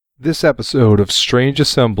This episode of Strange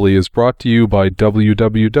Assembly is brought to you by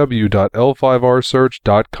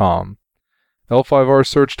www.l5rsearch.com.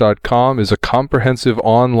 L5rsearch.com is a comprehensive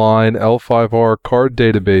online L5R card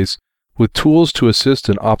database with tools to assist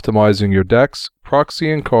in optimizing your decks,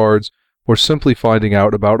 proxying cards, or simply finding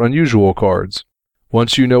out about unusual cards.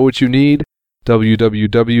 Once you know what you need,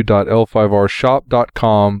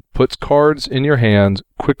 www.l5rshop.com puts cards in your hands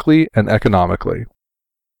quickly and economically.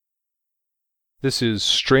 This is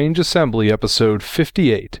Strange Assembly Episode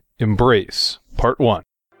 58, Embrace, Part 1.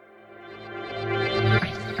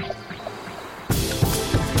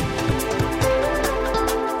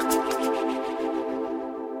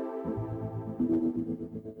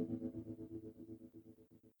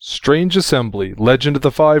 Strange Assembly, Legend of the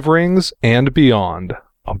Five Rings, and Beyond.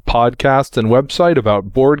 A podcast and website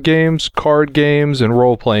about board games, card games, and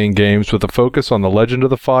role-playing games with a focus on the Legend of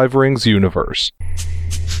the Five Rings universe.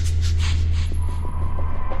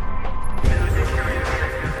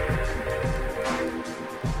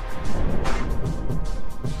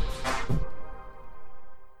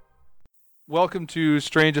 Welcome to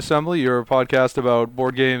Strange Assembly, your podcast about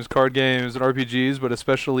board games, card games, and RPGs, but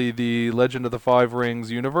especially the Legend of the Five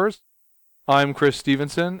Rings universe. I'm Chris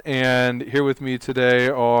Stevenson, and here with me today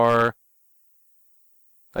are...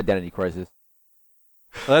 Identity Crisis.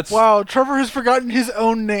 Wow, Trevor has forgotten his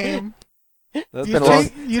own name.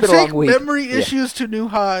 You take memory issues to new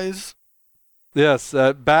highs. Yes,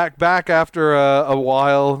 back after a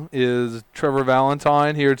while is Trevor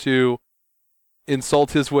Valentine, here to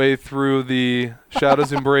insult his way through the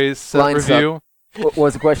Shadows Embrace set review. What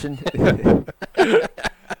was the question?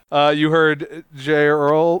 You heard Jay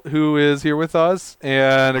Earl, who is here with us,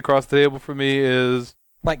 and across the table from me is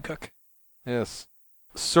Mike Cook. Yes.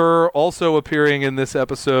 Sir, also appearing in this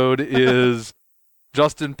episode is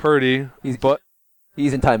Justin Purdy. He's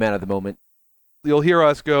in timeout at the moment. You'll hear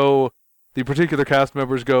us the particular cast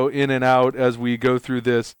members go in and out as we go through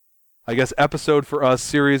this, I guess, episode for us,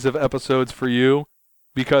 series of episodes for you,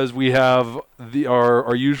 because we have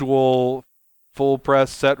our usual full press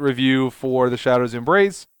set review for the Shadows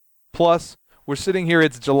Embrace. Plus, we're sitting here,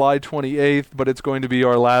 it's July 28th, but it's going to be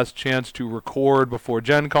our last chance to record before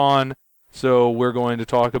Gen Con. So we're going to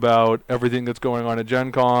talk about everything that's going on at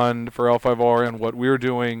Gen Con for L5R and what we're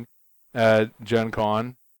doing at Gen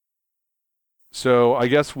Con. So I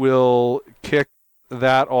guess we'll kick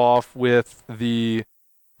that off with the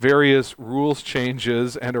various rules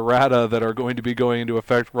changes and errata that are going to be going into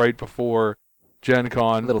effect right before Gen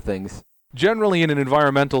Con. Little things. Generally, in an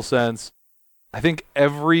environmental sense, I think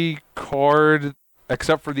every card,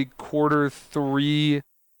 except for the Q3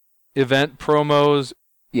 event promos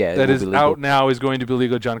that is out now, is going to be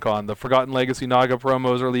legal at Gen Con. The Forgotten Legacy Naga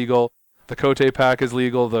promos are legal. The Kote pack is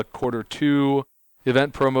legal. The Q2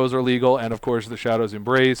 event promos are legal. And, of course, the Shadows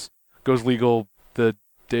Embrace goes legal the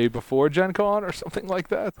day before Gen Con or something like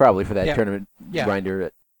that. Probably for that tournament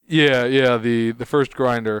grinder. Yeah, the first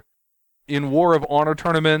grinder. In War of Honor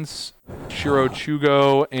tournaments, Shiro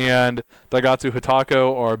Chugo and Daigatsu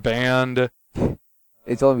Hitako are banned.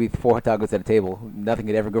 It's only 4 Hitakos at a table. Nothing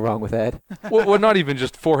could ever go wrong with that. well, not even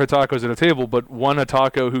just 4 Hitakos at a table, but 1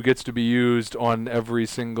 Hitako who gets to be used on every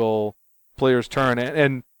single player's turn.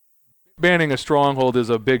 And banning a Stronghold is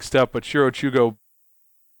a big step, but Shiro Chugo,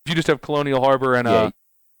 if you just have Colonial Harbor and a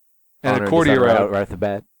Courtier out right off the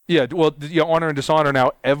bat. Yeah, well, Honor and Dishonor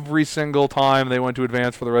now, every single time they want to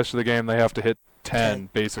advance for the rest of the game, they have to hit 10,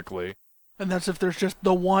 basically. And that's if there's just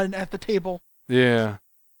the 1 at the table. Yeah.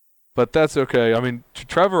 But that's okay. I mean,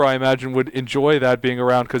 Trevor, I imagine, would enjoy that being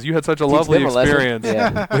around, because you had such a lovely experience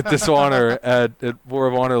with Dishonor at War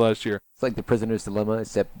of Honor last year. It's like the Prisoner's Dilemma,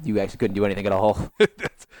 except you actually couldn't do anything at all.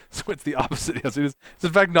 So it's the opposite. Yes, it's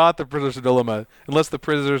in fact not the Prisoner's Dilemma, unless the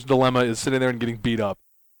Prisoner's Dilemma is sitting there and getting beat up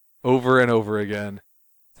over and over again.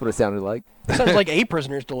 What it sounded like. Sounds like a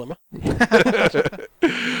Prisoner's Dilemma.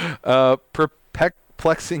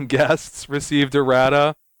 Perplexing guests received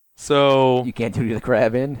errata, so... You can't do the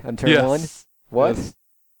crab on turn 1? What? Yes.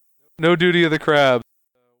 No Duty of the Crab.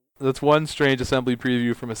 That's one Strange Assembly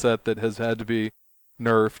preview from a set that has had to be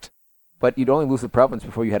nerfed. But you'd only lose the province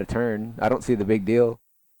before you had a turn. I don't see the big deal.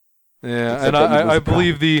 Yeah, except and I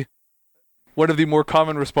believe one of the more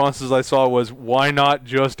common responses I saw was, why not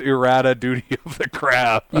just errata Duty of the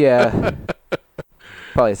Crab? Yeah.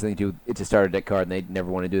 Probably has something to do, it's a starter deck card and they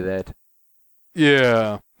never want to do that.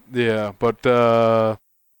 Yeah, but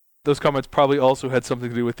those comments probably also had something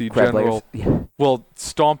to do with the Crab general,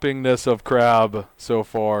 stompingness of Crab so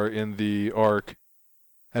far in the arc,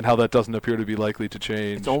 and how that doesn't appear to be likely to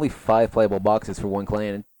change. It's only 5 playable boxes for one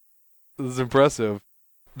clan. This is impressive.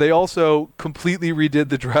 they also completely redid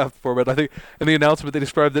the draft format. I think in the announcement they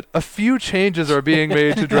described that a few changes are being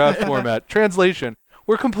made to draft format. Translation,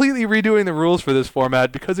 we're completely redoing the rules for this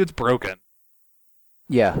format because it's broken.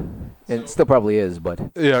 Yeah, and it still probably is,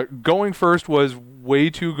 but... Yeah, going first was way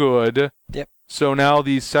too good. Yep. So now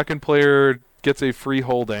the second player gets a free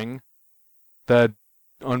holding that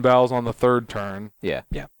unbows on the third turn. Yeah.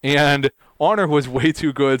 And honor was way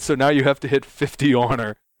too good, so now you have to hit 50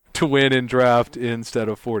 honor to win in draft instead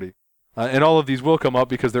of 40. And all of these will come up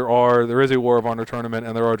because there is a War of Honor tournament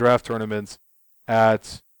and there are draft tournaments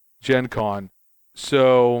at Gen Con.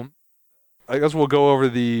 So I guess we'll go over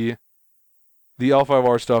the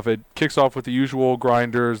L5R stuff. It kicks off with the usual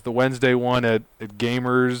grinders. The Wednesday one at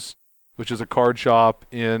Gamers, which is a card shop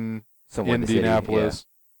in Indianapolis.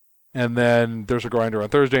 And then there's a grinder on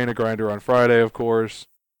Thursday and a grinder on Friday, of course.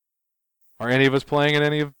 Are any of us playing in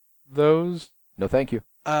any of those? No, thank you.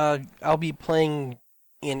 I'll be playing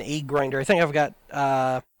in a grinder. I think I've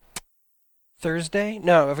got Thursday.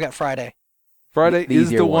 No, I've got Friday. Friday is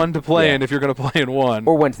the one to play in if you're going to play in one.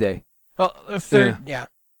 Or Wednesday. Well, yeah.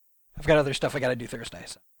 I've got other stuff I got to do Thursday.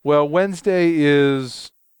 So. Well, Wednesday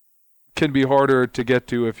can be harder to get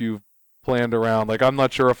to if you've planned around. Like, I'm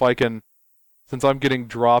not sure if I can, since I'm getting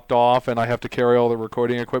dropped off and I have to carry all the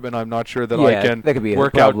recording equipment, I'm not sure that I can that could be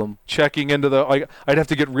work a problem. out checking into I'd have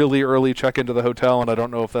to get really early, check into the hotel, and I don't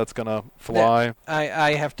know if that's going to fly.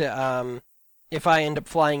 I have to, if I end up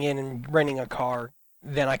flying in and renting a car,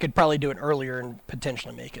 then I could probably do it earlier and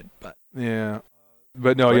potentially make it. But yeah.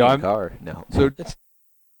 But no, renting yeah, a car. No. So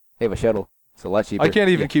they have a shuttle. It's a lot cheaper. I can't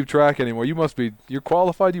even keep track anymore. You're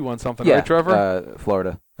qualified. You won something, right, Trevor?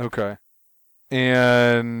 Florida. Okay.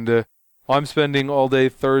 And I'm spending all day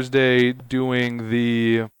Thursday doing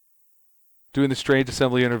the Strange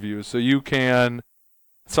Assembly interviews. So you can,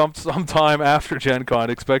 sometime after Gen Con,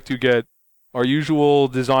 expect to get our usual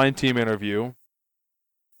design team interview,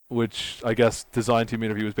 which I guess design team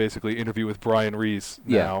interview is basically interview with Brian Reese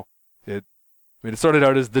now. It started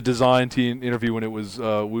out as the design team interview when it was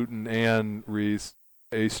Wooten and Reese.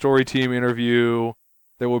 A story team interview.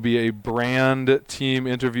 There will be a brand team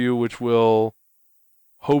interview, which will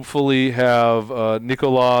hopefully have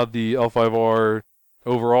Nicola, the L5R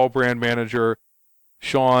overall brand manager,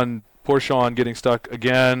 poor Sean getting stuck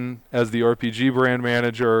again as the RPG brand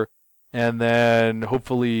manager, and then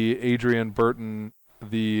hopefully Adrian Burton,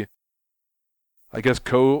 the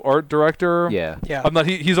co-art director. Yeah. I'm not.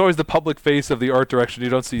 He's always the public face of the art direction. You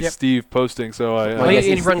don't see Steve posting, so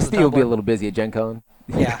Steve will be a little busy at Gen Con.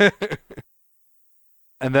 Yeah.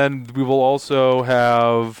 And then we will also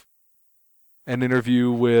have an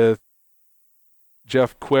interview with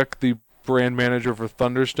Jeff Quick, the brand manager for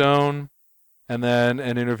Thunderstone, and then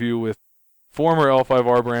an interview with former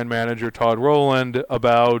L5R brand manager Todd Rowland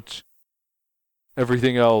about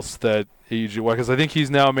everything else that AEG, because I think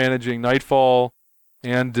he's now managing Nightfall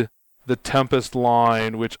and the Tempest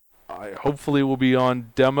line, which I hopefully will be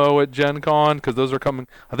on demo at Gen Con, because those are coming.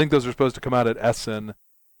 I think those are supposed to come out at Essen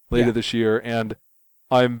later this year, and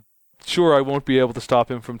I'm sure I won't be able to stop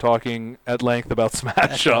him from talking at length about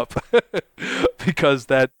Smash Up, because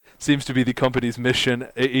that seems to be the company's mission,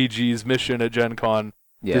 AEG's mission at Gen Con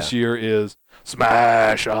this year is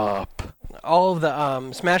Smash Up. All of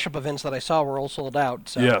the Smash Up events that I saw were all sold out.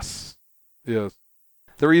 So. Yes.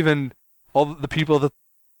 They're even all the people that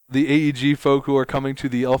the AEG folk who are coming to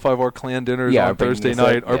the L5R clan dinners on Thursday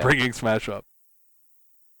night are bringing Smash Up.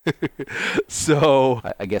 So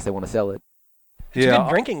I guess they want to sell it. It's a good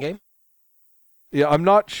drinking game. Yeah, I'm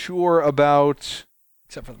not sure about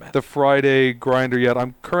except for the map. The Friday grinder yet.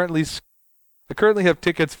 I currently have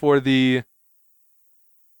tickets for the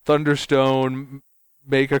Thunderstone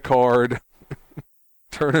Make a Card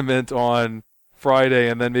tournament on Friday,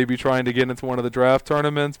 and then maybe trying to get into one of the draft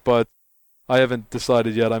tournaments, but I haven't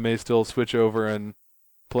decided yet. I may still switch over and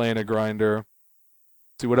play in a grinder.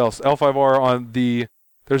 Let's see what else. L5R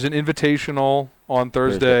there's an invitational on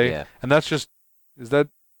Thursday, and that's just, is that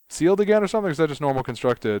sealed again or something, or is that just normal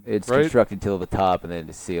constructed? It's right? constructed till the top, and then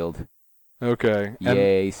it's sealed. Okay.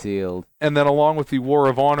 Yay, sealed. And then along with the War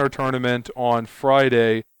of Honor tournament on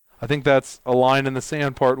Friday, I think that's A Line in the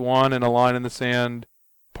Sand Part 1 and A Line in the Sand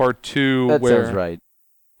Part 2. That sounds right.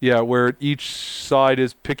 Yeah, where each side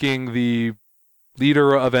is picking the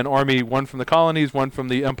leader of an army, one from the colonies, one from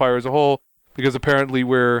the empire as a whole, because apparently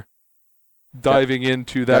we're diving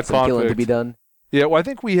into that conflict. Killing to be done. Yeah, well, I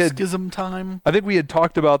think we had schism time. I think we had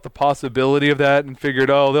talked about the possibility of that and figured,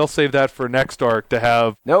 they'll save that for next arc to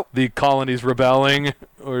have the colonies rebelling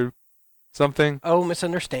or something. Oh,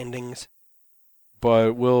 misunderstandings.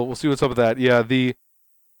 But we'll see what's up with that. Yeah,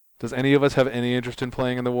 does any of us have any interest in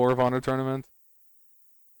playing in the War of Honor tournament?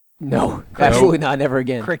 No, absolutely not. Never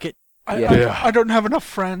again. Cricket. I don't have enough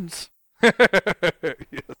friends. Yes.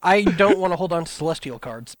 I don't want to hold on to Celestial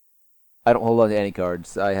cards. I don't hold on to any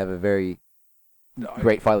cards. I have a very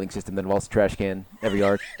great filing system that involves a trash can every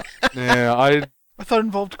yard. Yeah, I thought it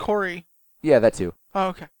involved Corey. Yeah, that too. Oh,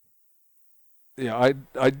 okay. Yeah,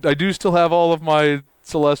 I do still have all of my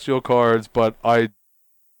Celestial cards, but I've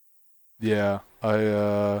got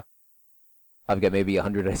maybe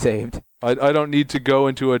 100 I saved. I don't need to go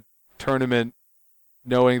into a tournament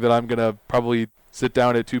knowing that I'm gonna probably sit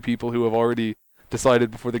down at two people who have already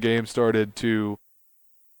decided before the game started to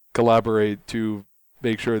collaborate to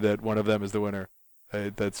make sure that one of them is the winner.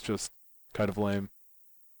 That's just kind of lame.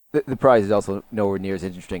 The prize is also nowhere near as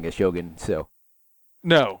interesting as Shogun, so.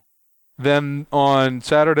 No. Then on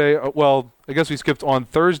Saturday, I guess we skipped on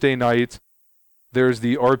Thursday night, there's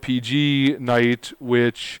the RPG night,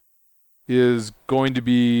 which is going to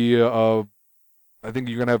be, I think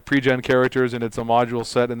you're going to have pre-gen characters, and it's a module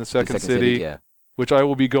set in the second city, yeah. which I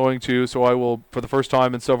will be going to, so I will, for the first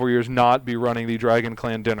time in several years, not be running the Dragon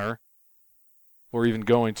Clan dinner, or even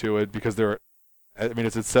going to it, because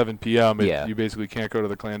it's at 7 p.m. Yeah. You basically can't go to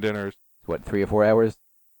the clan dinners. What, 3 or 4 hours?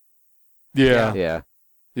 Yeah. Yeah.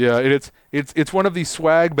 Yeah, it's one of these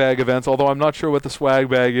swag bag events, although I'm not sure what the swag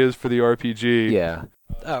bag is for the RPG. Yeah.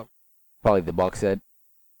 Oh. Probably the box set.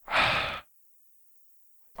 I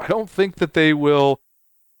don't think that they will.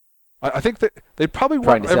 I think that they probably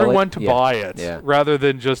want everyone to buy it rather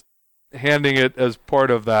than just handing it as part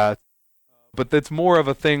of that. But it's more of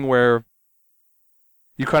a thing where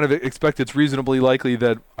you kind of expect it's reasonably likely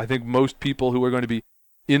that I think most people who are going to be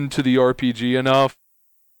into the RPG enough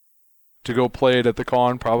to go play it at the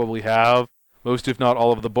con probably have most, if not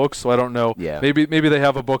all, of the books. So I don't know. Yeah. Maybe they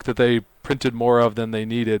have a book that they printed more of than they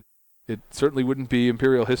needed. It certainly wouldn't be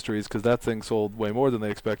Imperial Histories because that thing sold way more than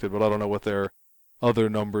they expected. But I don't know what their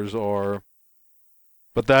other numbers are.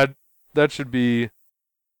 But that should be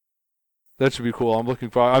cool. I'm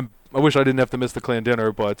looking for. I wish I didn't have to miss the clan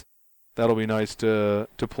dinner, but that'll be nice to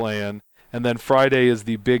play in. And then Friday is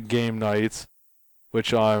the big game nights,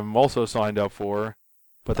 which I'm also signed up for.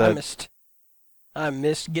 But I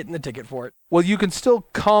missed getting the ticket for it. Well, you can still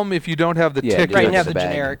come if you don't have the ticket. Right, you have the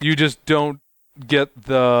generic. You just don't get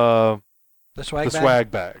the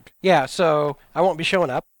swag bag. Yeah, so I won't be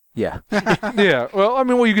showing up. Yeah. Yeah.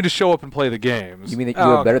 Well, you can just show up and play the games. You mean that you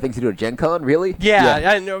have better things to do at Gen Con? Really?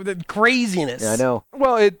 Yeah. I know the craziness. Yeah, I know.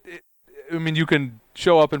 Well, you can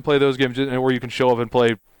show up and play those games, or you can show up and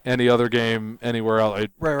play any other game anywhere else.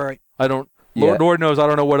 Right. I don't. Lord knows, I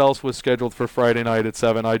don't know what else was scheduled for Friday night at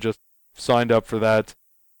 7. I just signed up for that.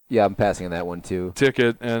 Yeah, I'm passing on that one too.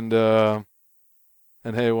 Ticket, and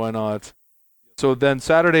hey, why not? So then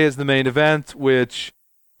Saturday is the main event, which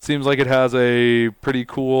seems like it has a pretty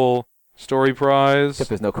cool story prize. Except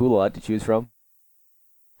there's no Kulot to choose from.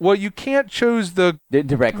 Well, you can't choose the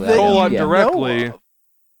directly. Kulot directly.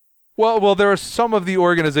 Well, there are some of the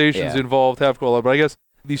organizations involved have Kulot, but I guess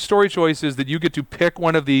the story choice is that you get to pick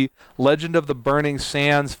one of the Legend of the Burning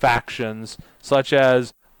Sands factions, such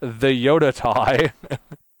as the Yodatai,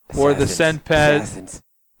 or the Senpet. Assassins.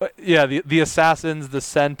 Yeah, the Assassins, the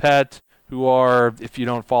Senpet, who are, if you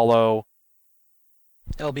don't follow,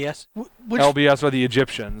 LBS? LBS are the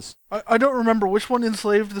Egyptians. I don't remember. Which one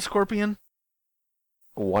enslaved the Scorpion?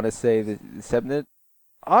 I want to say the Sebnet?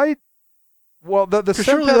 The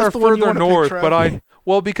Senpet are further north, but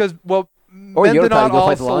Mendinat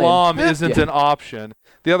al-Salam isn't an option.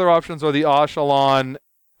 The other options are the Ashalan,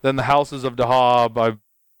 then the Houses of Dahab. I'm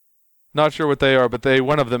not sure what they are, but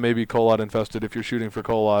one of them may be Kolot infested if you're shooting for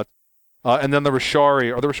Kolot. And then the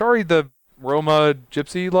Rishari. Are the Rishari the Roma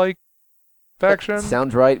Gypsy-like faction? That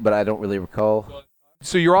sounds right, but I don't really recall.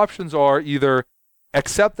 So your options are either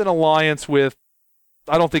accept an alliance with,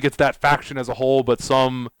 I don't think it's that faction as a whole, but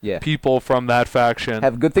some people from that faction.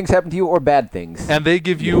 Have good things happen to you or bad things. And they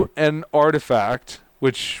give you an artifact,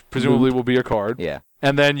 which presumably will be a card. Yeah.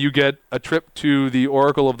 And then you get a trip to the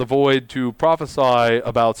Oracle of the Void to prophesy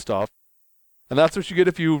about stuff. And that's what you get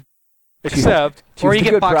if you accept. Or you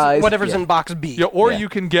get whatever's in box B. Yeah, or you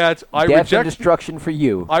can get, death and destruction for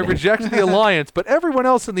you. I reject the alliance, but everyone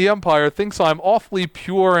else in the Empire thinks I'm awfully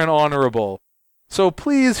pure and honorable. So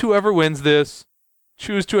please, whoever wins this,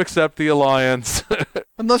 choose to accept the alliance.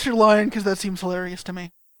 Unless you're lying, because that seems hilarious to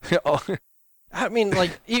me. I mean,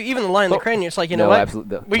 like, even the Lion and the Cranium, it's like, you know what?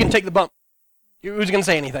 Absolutely. We can take the bump. Who's going to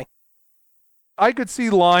say anything? I could see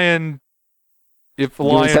Lion, if Doing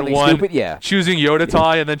Lion something won, stupid, choosing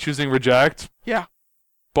Yodatai and then choosing reject. Yeah.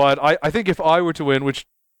 But I think if I were to win, which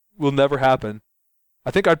will never happen,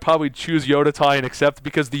 I think I'd probably choose Yodatai and accept,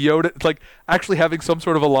 because the actually having some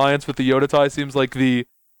sort of alliance with the Yodatai seems like the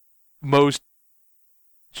most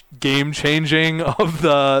game-changing of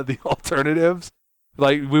the alternatives.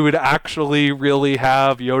 Like, we would actually really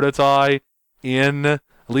have Yodatai in, at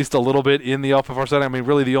least a little bit, in the L5R setting. I mean,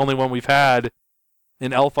 really the only one we've had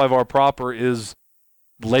in L5R proper is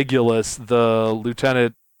Legolas,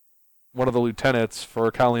 one of the lieutenants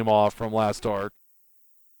for Kalimov from last arc.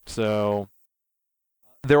 So,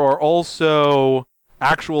 there are also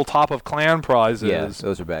actual top of clan prizes. Yeah,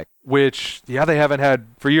 those are back. Which, they haven't had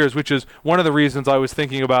for years, which is one of the reasons I was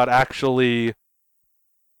thinking about actually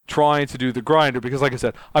trying to do the grinder, because like I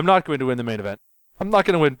said, I'm not going to win the main event. I'm not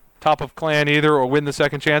going to win top of clan either or win the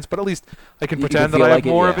second chance, but at least I can pretend that I have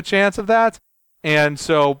more of a chance of that. And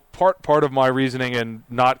so part of my reasoning in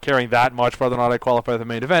not caring that much whether or not I qualify for the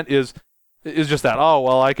main event is just that,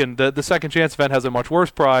 I can, the second chance event has a much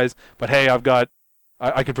worse prize, but hey,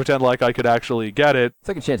 I can pretend like I could actually get it.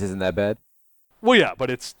 Second chance isn't that bad. Well, yeah, but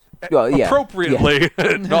it's appropriately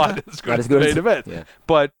not as good as the main event. Yeah.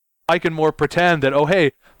 But I can more pretend that,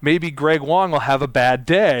 hey, maybe Greg Wong will have a bad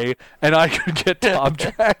day, and I could get top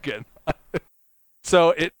dragon.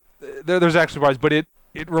 So there's actually a prize, but it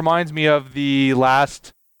reminds me of the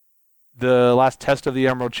last test of the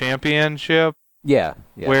Emerald Championship. Yeah.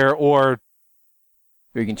 Where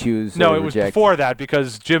you can choose. No, it was before that,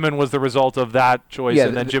 because Jimin was the result of that choice,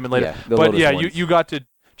 and then Jimin later. But you got to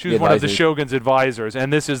choose one of the Shogun's advisors,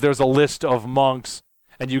 and there's a list of monks,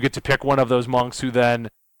 and you get to pick one of those monks who then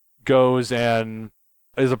goes and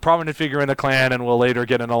is a prominent figure in the clan and will later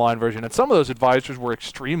get an aligned version. And some of those advisors were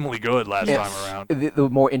extremely good last time around. The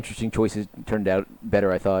more interesting choices turned out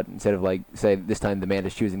better, I thought, instead of, like, say, this time the man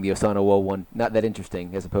is choosing the Osano Wo one. Not that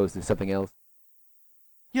interesting, as opposed to something else.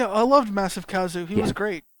 Yeah, I loved Massive Kazu. He was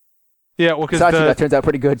great. Yeah, well, because that turns out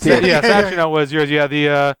pretty good, too. Yeah, Sachino was yours. Yeah,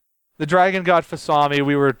 the dragon got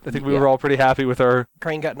Fasami. I think we were all pretty happy with her.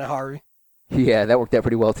 Crane got Nahari. Yeah, that worked out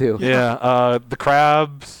pretty well, too. Yeah, the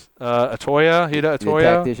crabs, Atoya, Hida Atoya. The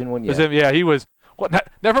tactician one, yeah. He was...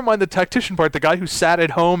 never mind the tactician part, the guy who sat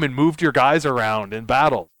at home and moved your guys around in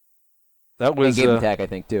battle. That was... And game attack, I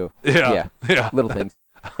think, too. Yeah. Little things.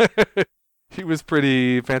 He was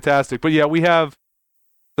pretty fantastic. But yeah,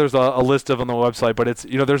 there's a list of them on the website, but it's,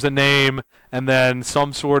 there's a name and then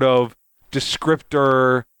some sort of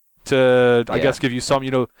descriptor to, I guess, give you some,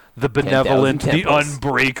 the benevolent, the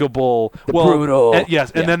unbreakable, the brutal.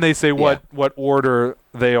 And then they say what order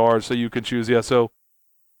they are, so you can choose. Yeah, so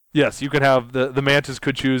yes, you can have the Mantis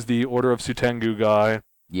could choose the Order of Sutengu guy.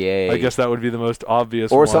 Yay! I guess that would be the most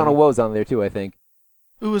obvious. Or one. Osano Wo's on there too, I think.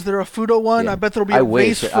 Ooh, is there a Fudo one? Yeah. I bet there'll be a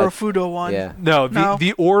vase for a Fudo one. Yeah. No,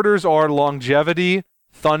 the orders are Longevity,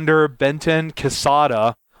 Thunder, Benten,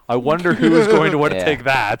 Kisada. I wonder who is going to want to take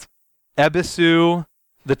that. Ebisu,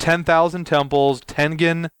 the 10,000 Temples,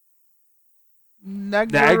 Tengen,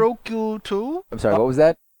 Nagaroku too? I'm sorry, what was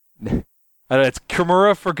that? It's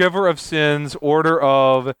Kimura, Forgiver of Sins, Order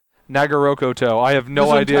of Nagarokoto. I have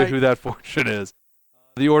no idea who that fortune is.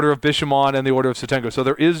 The Order of Bishamon and the Order of Sutengo. So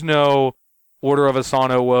there is no Order of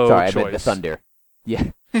Asano Wo choice. Sorry, I meant the Thunder. Yeah.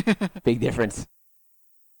 Big difference.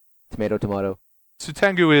 Tomato.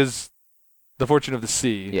 Sutengu is the fortune of the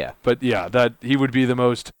sea. Yeah. But yeah, that he would be the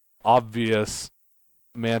most obvious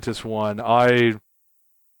Mantis one. If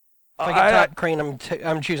I get top Crane,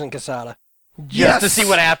 I'm choosing Kasada. Just to see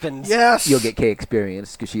what happens. Yes. You'll get K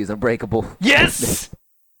experience because she is unbreakable. Yes.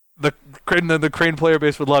 the Crane player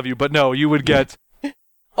base would love you, but no, you would get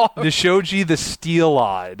Nishoji the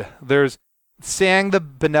Steel-Eyed. There's Sang the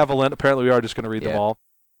Benevolent. Apparently, we are just going to read them all.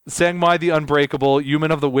 Sangmai the Unbreakable,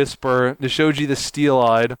 Yuman of the Whisper, Nishoji the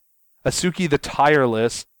Steel-Eyed, Asuki the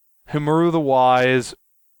Tireless, Himuru the Wise,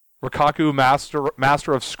 Rikaku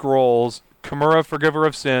Master of Scrolls, Kimura Forgiver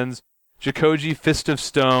of Sins, Jikoji Fist of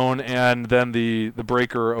Stone, and then the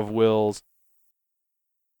Breaker of Wills.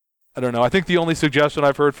 I don't know. I think the only suggestion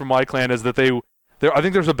I've heard from my clan is that I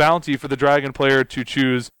think there's a bounty for the Dragon player to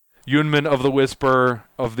choose Yunman of the Whisper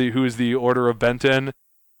who is the Order of Benten.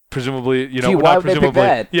 Presumably, not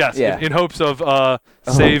presumably. Yes, in hopes of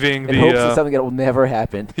saving in hopes of something that will never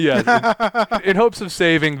happen. Yeah, in hopes of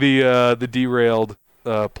saving the derailed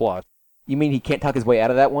plot. You mean he can't talk his way out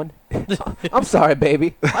of that one? I'm sorry,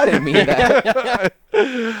 baby. I didn't mean that.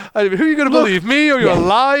 Who are you going to believe, me or your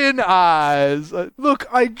lying eyes? Look,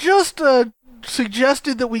 I just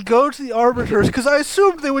suggested that we go to the arbiters because I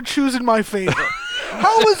assumed they would choose in my favor.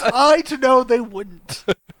 How was I to know they wouldn't?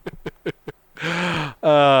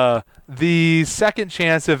 The second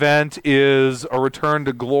chance event is a Return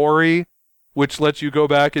to Glory, which lets you go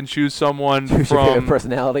back and choose someone from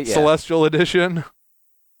personality, Celestial Edition,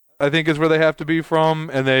 I think is where they have to be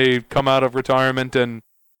from, and they come out of retirement, and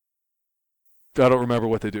I don't remember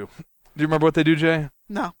what they do. Do you remember what they do, Jay?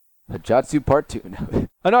 No. Hajatsu Part 2. No.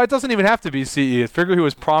 No, it doesn't even have to be CE. It's figure who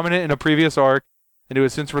was prominent in a previous arc and who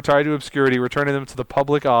has since retired to obscurity, returning them to the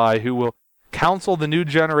public eye, who will counsel the new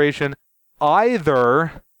generation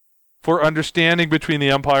either for understanding between the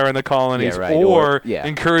Empire and the colonies, Yeah, right, or yeah.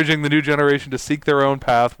 encouraging the new generation to seek their own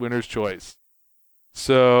path, winner's choice.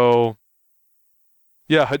 So,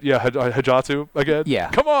 Hajatsu again? Yeah.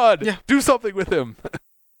 Come on! Yeah. Do something with him!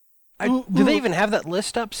 Ooh, Do they ooh. even have that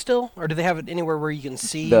list up still, or do they have it anywhere where you can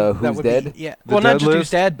see The that who's would dead? Be, yeah. The Well, not dead just who's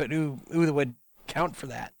list? dead, but who would count for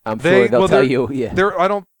that. I'm sure they'll tell there- you.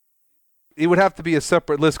 Yeah. It would have to be a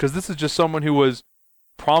separate list, because this is just someone who was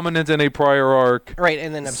prominent in a prior arc. Right,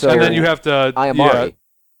 and then So- And then obscure. you have to... Ayamari.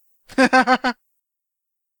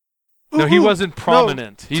 No, he Ooh, wasn't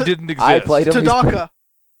prominent. He T- didn't exist. I played him. Tadaka.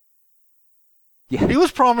 Yeah. He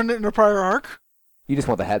was prominent in a prior arc. You just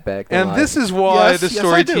want the hat back. And this is why Yes, the yes,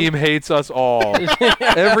 story I do. team hates us all.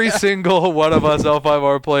 Every single one of us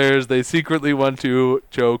L5R players, they secretly want to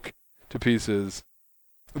choke to pieces.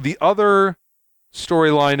 The other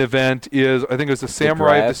storyline event is, I think it was the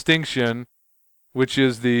Samurai draft. Distinction, which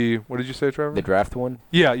is the... What did you say, Trevor? the draft one.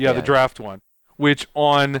 Yeah, Yeah. the draft one. Which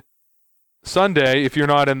on Sunday, if you're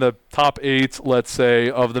not in the top 8, let's say,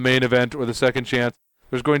 of the main event or the second chance,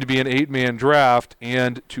 there's going to be an 8-man draft,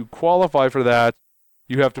 and to qualify for that,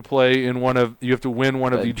 you have to win one of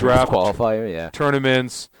the draft qualifier. Yeah.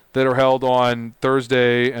 tournaments that are held on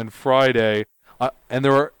Thursday and Friday. And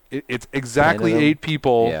it's exactly 10 of them? 8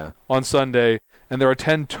 people Yeah. on Sunday, and there are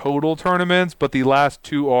 10 total tournaments, but the last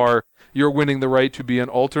 2 are you're winning the right to be an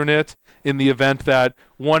alternate in the event that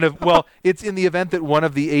it's in the event that one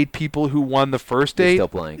of the 8 people who won the first They're 8 still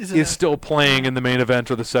playing. is still playing in the main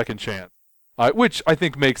event or the second chance, which I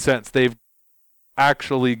think makes sense. They've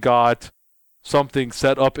actually got something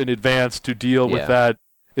set up in advance to deal with Yeah. that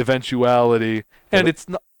eventuality, and But- it's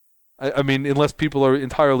not. I mean, unless people are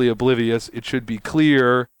entirely oblivious, it should be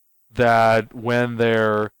clear that when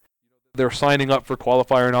they're signing up for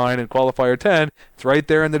qualifier 9 and qualifier 10, it's right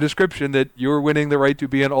there in the description that you're winning the right to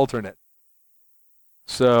be an alternate.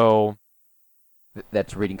 So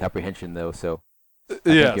That's reading comprehension, though. So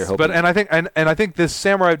you're yes, hoping- but I think this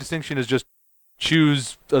Samurai Distinction is just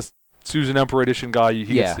choose a Susan Emperor Edition guy he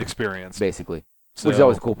Yeah. gets experience. basically, So, which is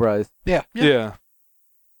always a cool prize. Yeah. yeah.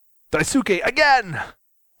 Daisuke again.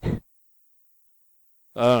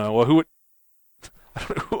 I don't know. Well, who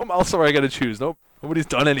else am I going to choose? Nope. Nobody's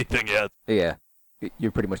done anything yet. Yeah.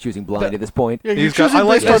 You're pretty much choosing blind at this point. Yeah, you're He's got- choosing I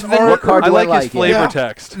like based his- on what art. card I do I like his like? flavor Yeah.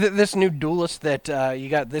 text. This new duelist that you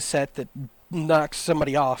got this set that knocks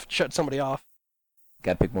somebody off, shuts somebody off.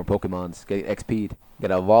 Got to pick more Pokemons. Get XP'd. Got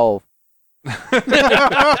to evolve.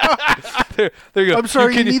 there you go. I'm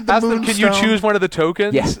sorry, you can need the ask them, can you Moonstone. choose one of the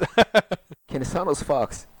tokens? Yeah. Kinesano's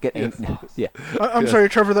Fox. Get Yes. yeah. I'm Yeah. sorry,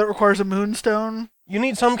 Trevor. That requires a moonstone. You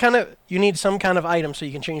need some kind of item so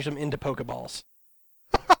you can change them into Pokeballs.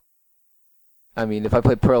 I mean, if I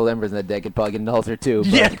play Pearl Embers in that deck, I'd probably get an altar too.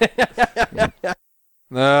 But Yeah.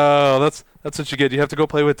 No, that's what you get. You have to go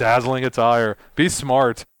play with Dazzling Attire. Be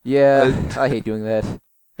smart. yeah, I hate doing that.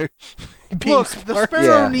 Being Look, the smart. Sparrow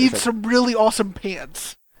Yeah, needs it's some really awesome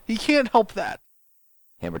pants. He can't help that.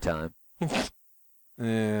 Hammer time.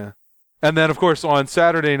 Yeah. And then, of course, on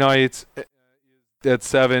Saturday nights at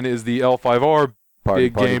 7 is the L5R Party,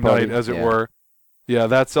 big party, game party. night, as it Yeah. were. Yeah,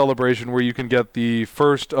 that celebration where you can get the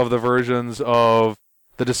first of the versions of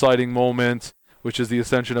the Deciding Moment, which is the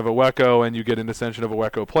Ascension of Iweko, and you get an Ascension of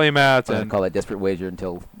Iweko playmat, I'm gonna and call that desperate wager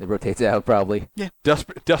until it rotates out, probably.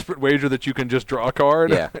 desperate wager that you can just draw a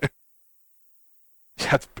card. Yeah.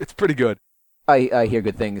 Yeah, it's pretty good. I hear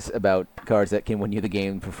good things about cards that can win you the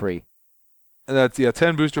game for free. And that's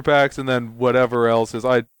 10 booster packs, and then whatever else is.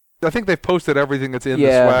 I think they've posted everything that's in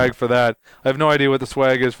Yeah. the swag for that. I have no idea what the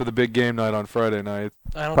swag is for the big game night on Friday night.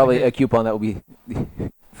 I don't Probably a think coupon that will be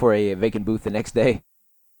for a vacant booth the next day.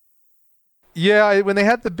 Yeah, when they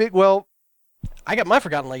had the big, I got my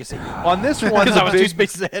Forgotten Legacy on this one, because I was the 2 big,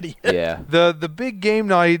 spaces ahead of you. Yeah. the big game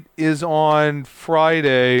night is on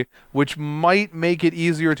Friday, which might make it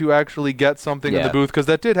easier to actually get something in the Yeah. booth, because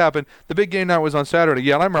that did happen. The big game night was on Saturday.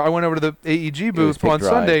 Yeah, and I remember I went over to the AEG It was booth pick on dry.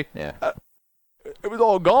 Sunday. Yeah. It was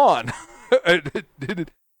all gone.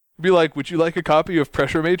 It'd be like, would you like a copy of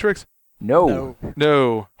Pressure Matrix? No.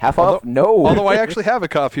 No. Half off? No. Although I actually have a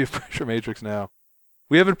copy of Pressure Matrix now.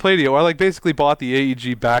 We haven't played it yet. I basically bought the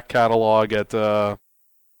AEG back catalog at the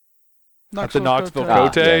Knoxville Ah,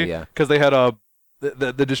 Cote, yeah. because they had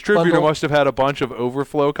the distributor Bundle. must have had a bunch of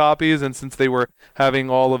overflow copies, and since they were having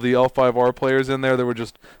all of the L5R players in there were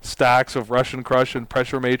just stacks of Russian Crush and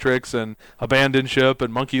Pressure Matrix and Abandoned Ship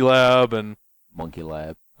and Monkey Lab and Monkey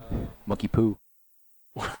Lab. Monkey Poo.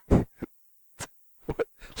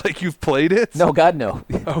 Like you've played it? No, God, no.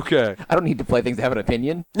 Okay. I don't need to play things to have an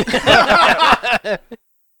opinion.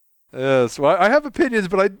 Yes, well, I have opinions,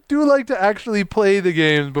 but I do like to actually play the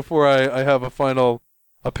games before I have a final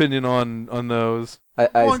opinion on those.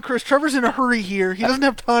 Come on, Chris. Trevor's in a hurry here. He doesn't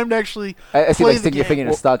have time to actually I see play like the sticking your game. finger in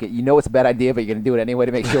a socket. You know it's a bad idea, but you're going to do it anyway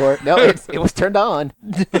to make sure. No, it was turned on.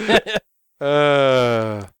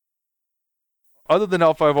 Other than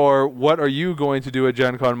L5R, what are you going to do at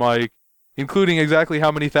Gen Con, Mike, including exactly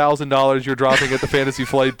how many $1,000 you're dropping at the Fantasy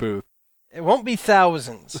Flight booth? It won't be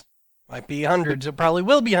thousands. Might be hundreds. It probably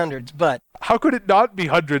will be hundreds, but How could it not be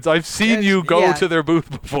hundreds? I've seen you go Yeah. to their booth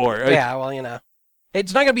before. yeah, well, you know.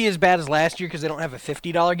 It's not going to be as bad as last year because they don't have a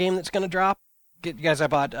 $50 game that's going to drop. You guys, I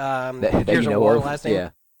bought That Gears you of know War of. last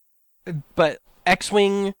name. Yeah. But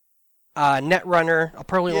X-Wing, Netrunner, I'll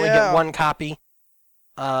probably only Yeah. get one copy.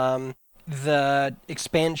 The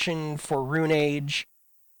expansion for Rune Age,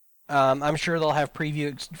 I'm sure they'll have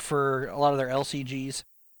previews for a lot of their LCGs.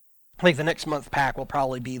 Like the next month pack will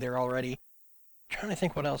probably be there already. Trying to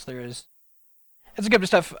think what else there is. It's good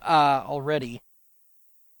stuff already.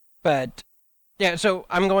 But yeah, so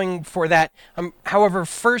I'm going for that. However,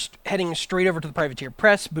 first heading straight over to the Privateer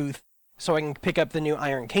Press booth so I can pick up the new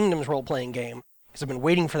Iron Kingdoms role-playing game because I've been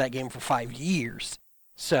waiting for that game for 5 years.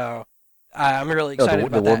 So I'm really Oh, excited the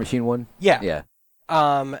about War that. Machine one? Yeah.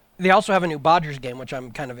 Yeah. They also have a new Bodgers game, which I'm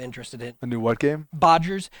kind of interested in. A new what game?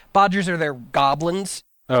 Bodgers are their goblins.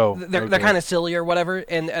 Oh, They're kind of silly or whatever,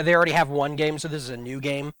 and they already have one game, so this is a new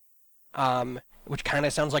game, which kind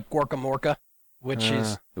of sounds like Gorka Morka, which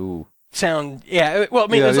is Ooh. well, I mean, Yeah, it's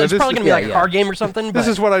yeah, it's this- probably gonna be yeah, like a yeah. card game or something. This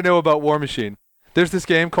But is what I know about War Machine. There's this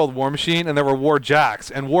game called War Machine, and there were War Jacks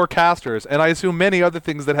and War Casters, and I assume many other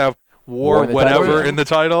things that have War War in the whatever title. in the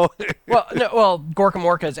title. Gorka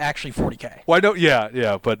Morka is actually 40K. Why don't?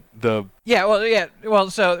 Yeah, but the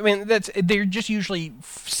So I mean, they're just usually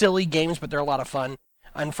silly games, but they're a lot of fun.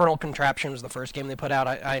 Infernal Contraption was the first game they put out.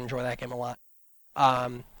 I enjoy that game a lot.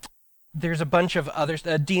 There's a bunch of others.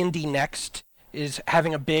 D&D Next is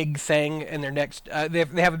having a big thing, and their next they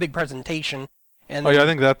have a big presentation. And I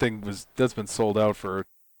think that's been sold out for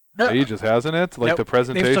ages, hasn't it? Like Nope. the They've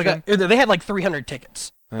presentation. still got, they had like 300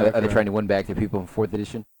 tickets. Are they Okay. trying to win back the people in 4th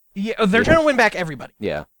edition? Yeah, they're trying to win back everybody.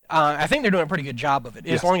 Yeah. I think they're doing a pretty good job of it,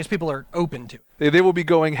 Yes. as long as people are open to it. They will be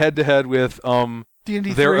going head to head with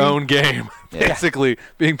D&D their 3. own game, Yeah. basically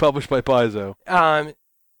being published by Paizo.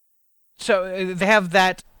 So they have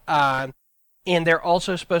that, and they're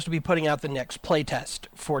also supposed to be putting out the next playtest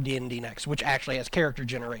for D&D Next, which actually has character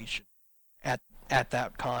generation at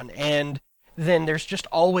that con. And then there's just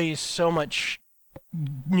always so much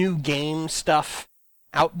new game stuff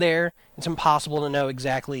out there. It's impossible to know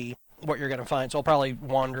exactly what you're going to find, so I'll probably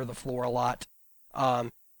wander the floor a lot.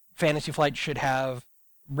 Fantasy Flight should have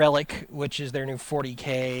Relic, which is their new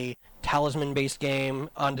 40K talisman-based game,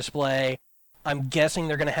 on display. I'm guessing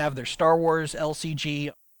they're going to have their Star Wars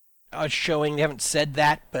LCG showing. They haven't said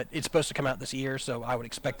that, but it's supposed to come out this year, so I would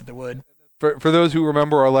expect that they would. For those who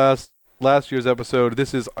remember our last year's episode,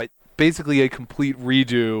 this is basically a complete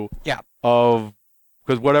redo. Yeah. Of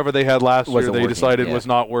because whatever they had last year, Wasn't they working, decided yeah. was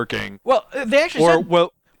not working, Well, they actually or said...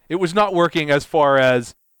 well, it was not working as far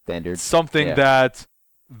as Standard. something Yeah. that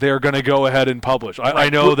they're going to go ahead and publish. I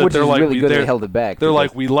know that Which they're is like really good they they're, held it back. they're like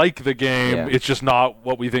because- we like the game. Yeah. It's just not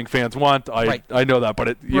what we think fans want. Right. I know that, but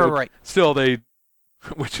it Right. still they,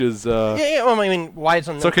 which is yeah, well, I mean, why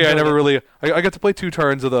isn't it's okay. I never really I got to play 2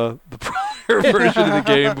 turns of the prior version of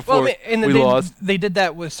the game before we lost. They did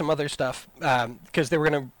that with some other stuff because they were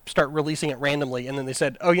going to start releasing it randomly, and then they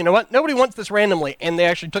said, "Oh, you know what? Nobody wants this randomly," and they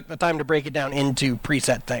actually took the time to break it down into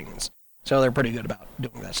preset things. So they're pretty good about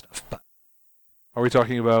doing that stuff. But Are we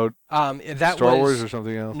talking about that Star was Wars or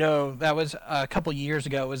something else? no, that was a couple years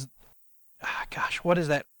ago. It was gosh, what is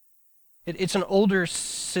that? It's an older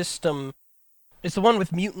system. It's the one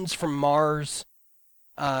with mutants from Mars.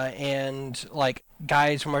 And like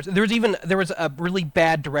guys from Mars. There was a really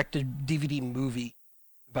bad directed DVD movie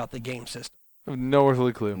about the game system. I have no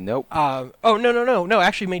earthly clue. Nope. No,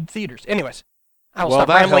 actually made theaters. Anyways, I will Well, stop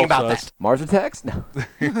that rambling helps about us. Mars Attacks? No.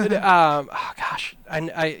 that. Oh gosh,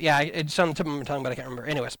 it's on the tip of my tongue, but I can't remember.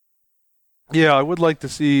 Anyways, Yeah, I would like to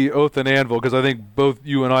see Oath and Anvil because I think both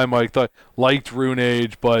you and I, Mike, liked Rune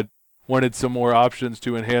Age, but wanted some more options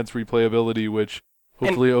to enhance replayability, which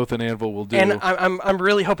hopefully Oath and Anvil will do. and I'm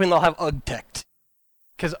really hoping they'll have Ugtect,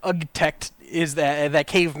 because Ugtect is that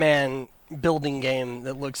caveman building game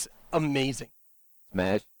that looks amazing.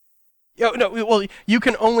 Smash. No, well, you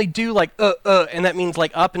can only do like and that means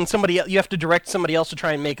like up, and you have to direct somebody else to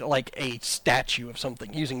try and make like a statue of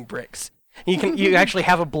something using bricks. You actually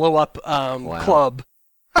have a blow up club.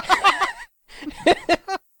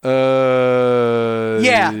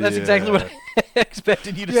 Yeah, that's exactly what I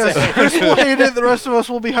expected you to Yes, say. Chris will hate it. The rest of us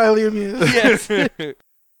will be highly amused. Yes.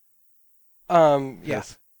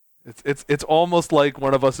 Yes. It's almost like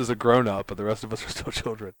one of us is a grown up, but the rest of us are still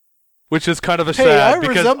children, which is kind of a Hey, sad I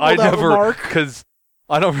because resemble I that never remark. because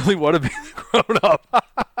I don't really want to be the grown up.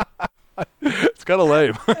 It's kind of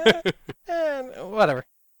lame. Whatever.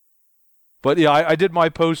 But yeah, I did my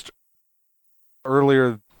post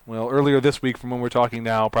earlier this week from when we're talking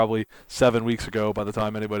now, probably 7 weeks ago by the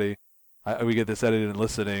time we get this edited and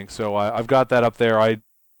listening. So I've got that up there. In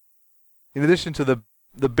addition to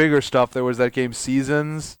the bigger stuff, there was that game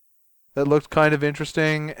Seasons that looked kind of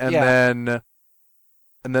interesting, and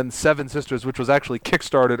then Seven Sisters, which was actually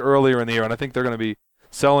kickstarted earlier in the year, and I think they're going to be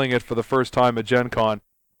selling it for the first time at Gen Con.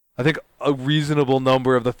 I think a reasonable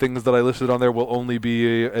number of the things that I listed on there will only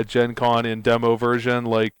be at Gen Con in demo version,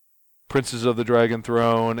 like Princes of the Dragon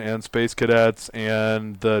Throne and Space Cadets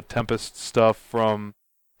and the Tempest stuff from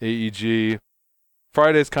AEG.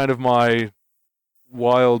 Friday's kind of my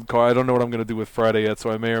wild card. I don't know what I'm going to do with Friday yet,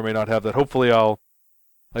 so I may or may not have that. Hopefully I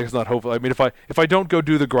guess not hopefully. I mean, if I don't go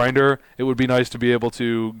do the grinder, it would be nice to be able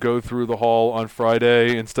to go through the hall on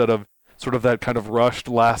Friday instead of sort of that kind of rushed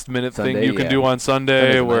last-minute thing Sunday, you can yeah. do on Sunday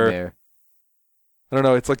Sunday's a where nightmare. I don't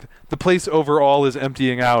know. It's like the place overall is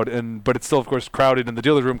emptying out, but it's still, of course, crowded in the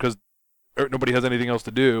dealer's room because nobody has anything else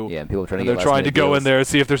to do. Yeah, and people are trying And to they're get trying to last-minute go in deals. there and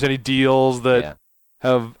see if there's any deals that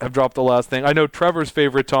Yeah. have dropped the last thing. I know Trevor's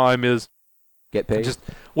favorite time is Get paid. just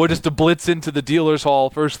to blitz into the dealer's hall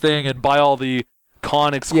first thing and buy all the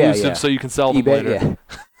con exclusives yeah. so you can sell them eBay, later.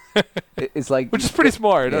 yeah. It's like Which is pretty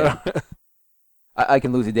smart. Yeah. I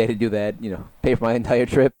can lose a day to do that. Pay for my entire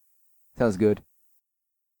trip. Sounds good.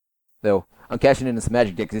 Though I'm cashing in some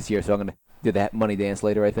Magic decks this year, so I'm gonna do that money dance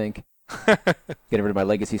later. I think getting rid of my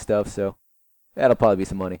legacy stuff, so that'll probably be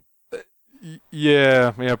some money.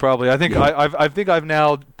 Yeah, probably. I think Yeah. I think I've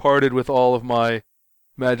now parted with all of my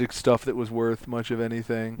Magic stuff that was worth much of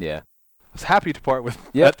anything. Yeah. I was happy to part with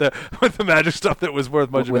Yep. with the Magic stuff that was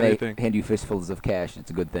worth much When of they anything. hand you fistfuls of cash,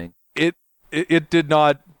 it's a good thing. It did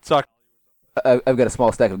not suck. I've got a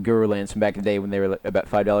small stack of Guru lands from back in the day when they were like about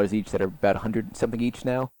 $5 each. That are about 100 something each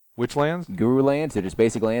now. Which lands? Guru lands, they're just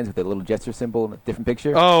basic lands with a little Jester symbol and a different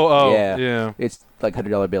picture. Oh, Yeah. yeah. It's like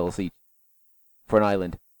 $100 bills each for an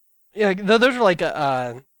island. Yeah, those are like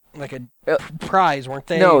a prize, weren't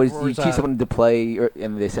they? No, Or you was, choose someone to play,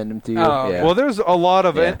 and they send them to you. Oh, yeah. Well, there's a lot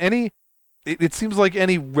of Yeah. It seems like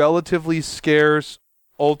any relatively scarce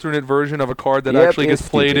alternate version of a card that Yep, actually gets it's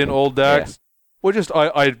played stupid. in old decks. Well, just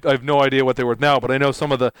I have no idea what they're worth now, but I know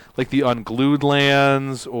some of the the unglued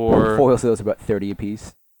lands or foil sales are about 30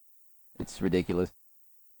 apiece. It's ridiculous.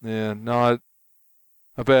 not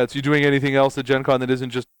bad. So you doing anything else at Gen Con that isn't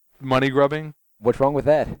just money grubbing? What's wrong with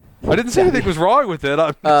that? I didn't say anything was wrong with it.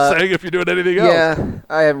 I'm just saying if you're doing anything else. Yeah,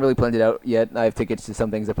 I haven't really planned it out yet. I have tickets to some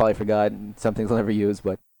things I probably forgot, and some things I'll never use,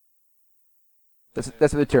 but that's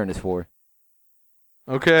what the turn is for.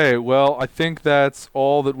 Okay, well, I think that's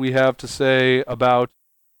all that we have to say about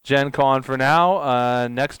Gen Con for now.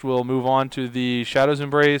 Next, we'll move on to the Shadows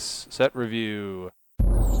Embrace set review.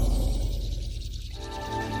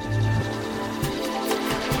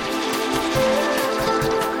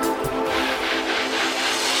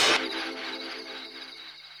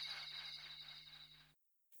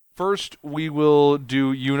 First, we will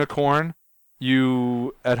do Unicorn.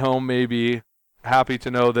 You at home may be happy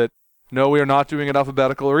to know that no, we are not doing it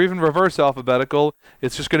alphabetical or even reverse alphabetical.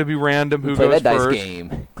 It's just going to be random who Play goes that first. dice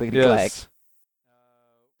game. Clickety clack. Yes.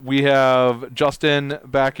 We have Justin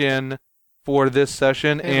back in for this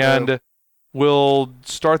session, Hello. and we'll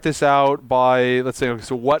start this out by, let's say, okay,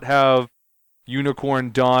 so what have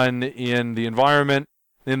Unicorn done in the environment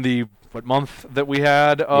in the month that we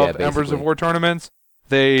had of Yeah, Embers of basically. War tournaments?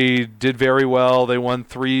 They did very well. They won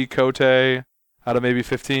 3 Kote out of maybe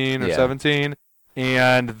 15 or Yeah. 17,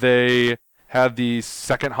 and they had the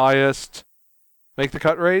second highest make the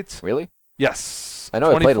cut rates. Really? Yes. I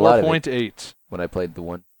know I played a lot of it. 24.8. When I played the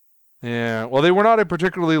one. Yeah. Well, they were not a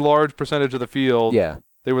particularly large percentage of the field. Yeah.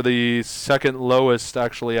 They were the second lowest,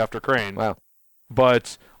 actually, after Crane. Wow.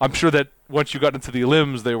 But I'm sure that once you got into the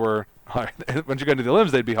limbs, they were high. Once you got into the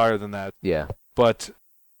limbs, they'd be higher than that. Yeah. But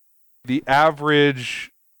the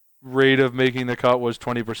average rate of making the cut was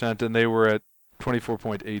 20%, and they were at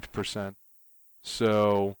 24.8%.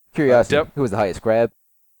 So Curiosity. Yep. Who was the highest? Crab?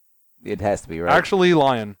 It has to be, right? actually,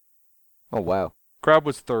 Lion. Oh, wow. Crab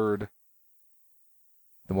was third.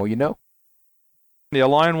 The more you know. Yeah,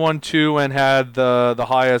 Lion won 2 and had the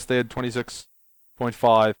highest. They had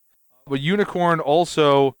 26.5. But Unicorn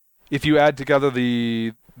also, if you add together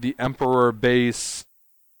the Emperor base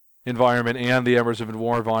environment and the Embers of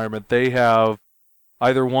War environment, they have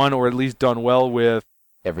either won or at least done well with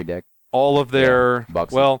Every deck. all of their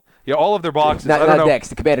boxes. all of their boxes. Not, I don't not know. decks.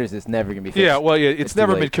 The commanders is never gonna be fixed. Yeah, well, yeah, it's It's too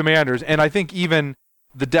never late. been commanders, and I think even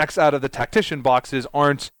the decks out of the tactician boxes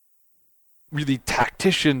aren't really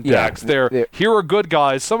tactician Yeah, decks. They're here are good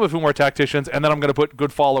guys, some of whom are tacticians, and then I'm going to put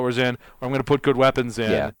good followers in, or I'm going to put good weapons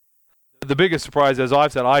in. Yeah. The biggest surprise, as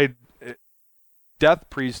I've said, Death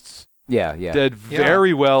Priests Yeah. did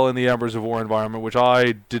very well in the Embers of War environment, which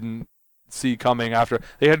I didn't see coming after.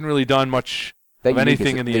 They hadn't really done much That of unique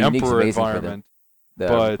anything is- in the unique's Emperor amazing for them. environment. The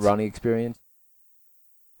but- Ronnie experience.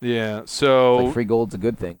 Yeah, so Like free gold's a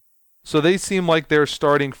good thing. So they seem like they're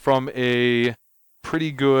starting from a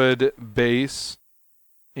pretty good base.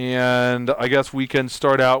 And I guess we can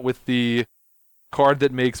start out with the card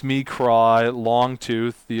that makes me cry,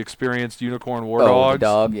 Longtooth, the experienced Unicorn War Oh, the Dogs.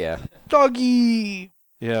 dog. Yeah. Doggy.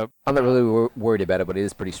 Yeah. I'm not really worried about it, but it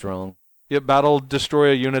is pretty strong. Yeah, battle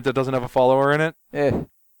destroy a unit that doesn't have a follower in it. Eh.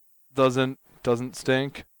 Doesn't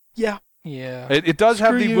stink. Yeah. Yeah. It does have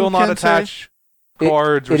Screw the you, will not Kensei. attach It-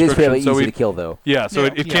 cards It is restriction. fairly so easy it, to kill, though, yeah, so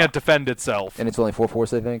Yeah. it Yeah. can't defend itself. and it's only 4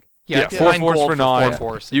 force, I think. Yeah, it's 4 9 force gold for 9. 4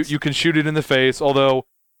 force. You can shoot it in the face, although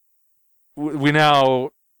we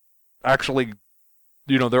now actually,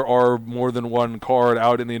 there are more than one card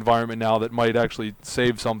out in the environment now that might actually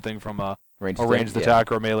save something from a ranged yeah.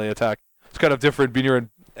 attack or a melee attack. It's kind of different being an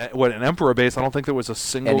Emperor base. I don't think there was a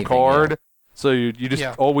single Anything, card, yeah. so you just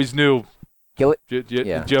Yeah. always knew. Kill it. You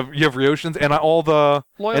Yeah. have Ryoshins and all the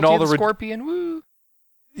Loyalty all of the the Scorpion. Woo.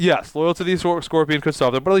 yes, loyal to the Scorpion could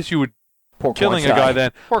stop that, but at least you would Poor killing a Quan Chi. guy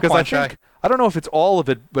then. Poor Because I Quan Chi. think, I don't know if it's all of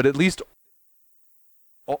it, but at least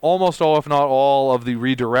almost all, if not all, of the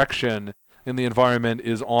redirection in the environment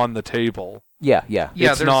is on the table. Yeah. Yeah,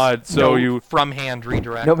 It's there's not, so no you... from hand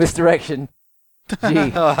redirect. No misdirection. Gee,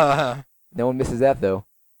 no one misses that though.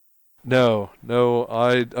 No,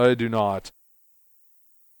 I do not.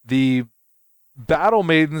 The Battle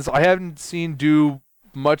Maidens, I haven't seen do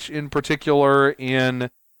much in particular in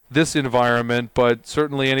this environment, but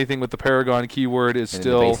certainly anything with the Paragon keyword is And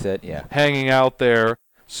in the still base set, yeah. hanging out there.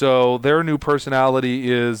 So their new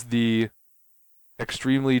personality is the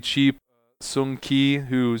extremely cheap Sung Ki,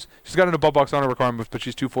 she's got an above box honor requirement, but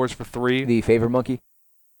she's 2 force for 3. The favor monkey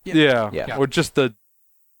Yeah. Yeah. Or just the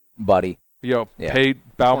body. Yeah. Yeah.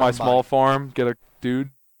 Bow my Farm small farm, get a dude.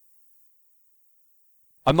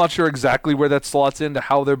 I'm not sure exactly where that slots into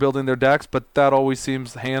how they're building their decks, but that always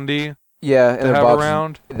seems handy Yeah, to and their have box,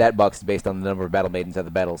 around. that box is based on the number of battle maidens at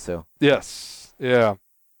the battle, so Yes. Yeah.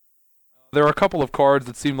 There are a couple of cards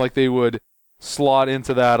that seem like they would slot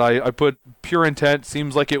into that. I put Pure Intent,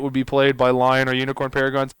 seems like it would be played by Lion or Unicorn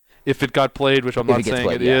Paragons if it got played, which I'm If not it gets saying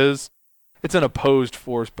played, it yeah. is. It's an opposed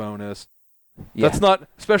force bonus. yeah. That's not,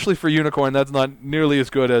 especially for Unicorn, that's not nearly as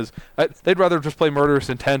good as... they'd rather just play Murderous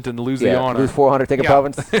Intent and lose the yeah. honor. Lose 400, take a Yeah.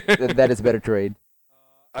 province. That is a better trade.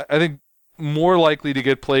 I think more likely to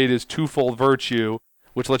get played is Twofold Virtue,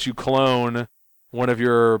 which lets you clone one of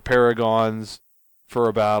your Paragons for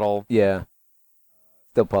a battle. Yeah.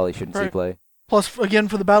 Still probably shouldn't see Right. play. Plus, again,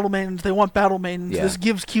 for the battle maidens, they want battle maidens. Yeah. This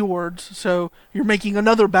gives keywords, so you're making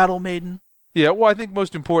another battle maiden. Yeah, well, I think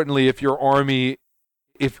most importantly, if your army,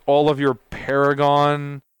 if all of your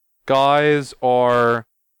Paragon guys are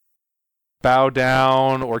bow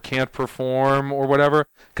down or can't perform or whatever,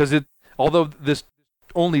 because although this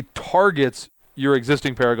only targets your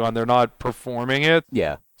existing Paragon, they're not performing it.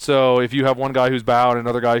 Yeah. So if you have one guy who's bowed,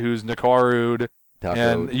 another guy who's Nakaru'd, Top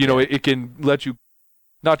and road, you know yeah. it can let you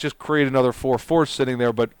not just create another 4 force sitting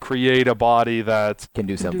there, but create a body that can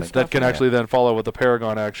do something. stuff. that can Yeah. actually then follow with the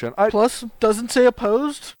Paragon action. Plus, doesn't say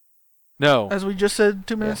opposed, No, as we just said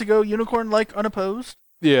 2 minutes ago. Unicorn like unopposed.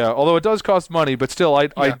 yeah, although it does cost money, but still,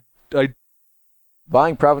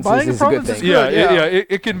 Buying provinces Buying is provinces a is good thing. good. yeah.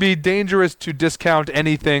 it can be dangerous to discount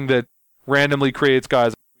anything randomly creates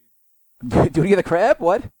guys. Duty of the Crab?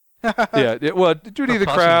 What? Yeah, Duty of the Percussion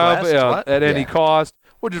Crab Blast, what? at any Yeah. cost,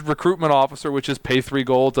 or just Recruitment Officer, which is pay 3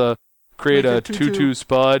 gold to create Make a a 2/2. 2/2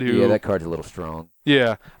 Spud. Who, Yeah, that card's a little strong.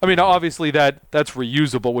 yeah, I mean, obviously that's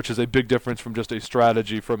reusable, which is a big difference from just a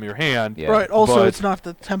strategy from your hand. Yeah. Right. Also, But- it's not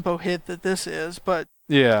the tempo hit that this is, but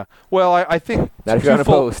Yeah. Well, I think Not if you're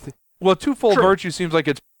Twofold- unopposed. Well, Twofold Sure. Virtue seems like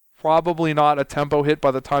it's probably not a tempo hit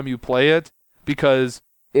by the time you play it, because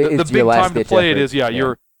the It's big your last time to ditch play it effort. is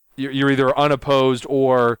you're either unopposed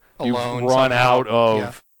or you've Alone run somehow. out of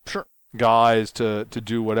Yeah. Sure. guys to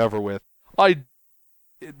do whatever with.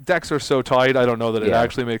 Decks are so tight, I don't know that it Yeah.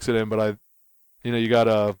 actually makes it in, but you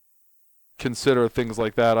gotta consider things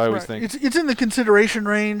like that. I always right. think it's in the consideration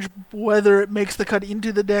range. Whether it makes the cut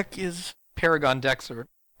into the deck is Paragon decks are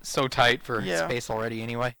so tight for Yeah. space already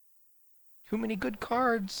anyway. Too many good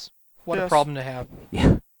cards. What a Yes. problem to have.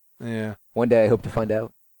 Yeah. Yeah. One day I hope to find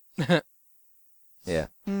out. Yeah.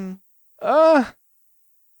 Hmm.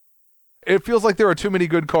 It feels like there are too many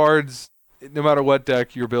good cards, no matter what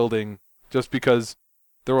deck you're building, just because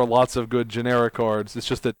there are lots of good generic cards. It's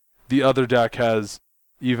just that the other deck has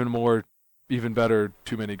even better,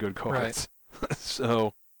 too many good cards.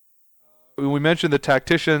 So, we mentioned the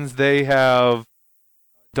tacticians. They have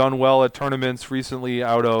done well at tournaments recently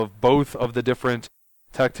out of both of the different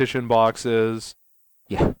tactician boxes.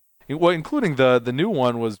 Yeah. Well, including the new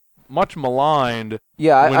one was much maligned.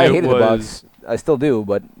 Yeah, when I it hated the was- box. I still do,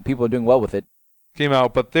 but people are doing well with it. Came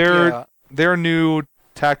out, but their new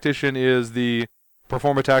tactician is the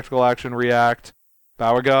perform a tactical action, react,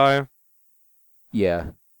 bow a guy.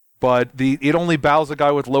 Yeah. But it only bows a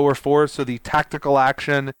guy with lower force, so the tactical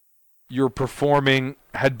action you're performing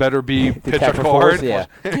had better be To pitch a attack for card. force, yeah.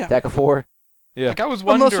 Yeah. Attack a 4. Yeah. Like I was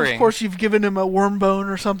Unless, wondering. of course, you've given him a worm bone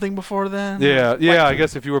or something before then. Yeah, I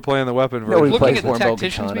guess if you were playing the weapon Nobody version. Looking plays at the Wormbow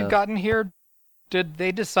tacticians Katana. we've gotten here, did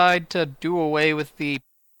they decide to do away with the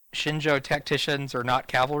Shinjo tacticians or not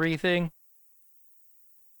cavalry thing?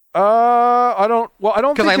 I don't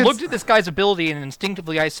Because think I it's- looked at this guy's ability and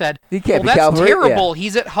instinctively I said, He can't well, be that's cavalry. terrible.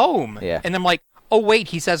 He's at home. Yeah. And I'm like, oh, wait,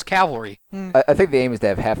 he says cavalry. I think the aim is to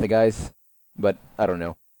have half the guys, but I don't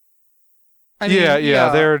know. I mean,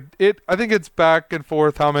 I think it's back and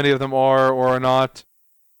forth how many of them are or are not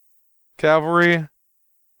cavalry.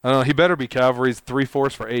 I don't know. He better be cavalry. He's 3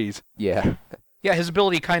 force for 8. Yeah. Yeah, his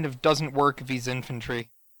ability kind of doesn't work if he's infantry.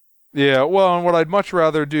 Yeah, well, and what I'd much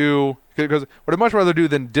rather do, because what I'd much rather do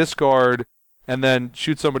than discard and then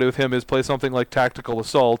shoot somebody with him is play something like Tactical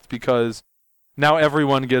Assault, because now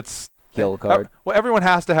everyone gets Kill card. well, everyone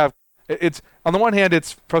has to have. It's on the one hand,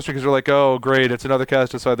 it's frustrating because you're like, oh, great, it's another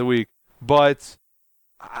cast decide the week, but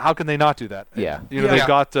how can they not do that? Yeah. You know, Yeah. they've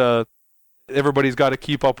got to. Everybody's got to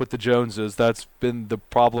keep up with the Joneses. That's been the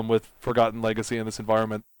problem with Forgotten Legacy in this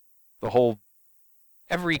environment. The whole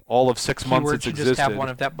Every all of 6 months keyword it's should existed. just have one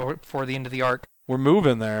of that before the end of the arc. We're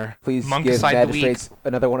moving there. Please Monk give aside the week. magistrates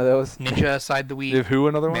another one of those. Ninja aside the week. Give who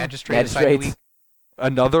another one? Magistrate aside the week. Magistrates.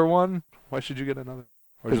 Another one? Why should you get another?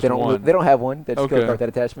 Or Because just one? they don't have one that's Okay. skill card that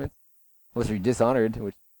attachment. Unless you're Dishonored,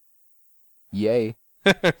 which yay.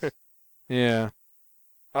 Yeah.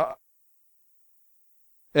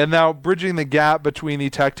 And now bridging the gap between the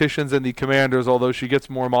tacticians and the commanders, although she gets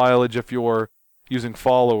more mileage if you're using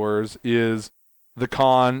followers, is the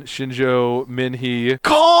Khan, Shinjo, Minhee.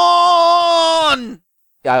 Con!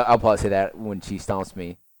 Yeah, I'll probably say that when she stomps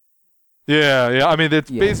me. Yeah. I mean, it's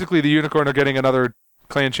Yeah. basically the Unicorn are getting another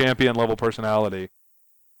clan champion level personality.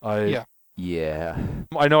 Yeah. Yeah.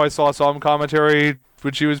 I know I saw some commentary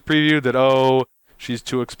when she was previewed that, she's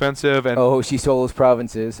too expensive. And Oh, she solos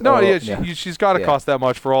provinces. no, Oh, yeah, she's got to Yeah. cost that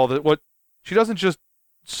much for all that. What she doesn't just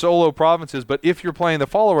solo provinces, but if you're playing the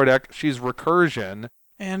follower deck, she's recursion.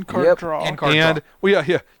 And card Yep. draw. And card And draw. well,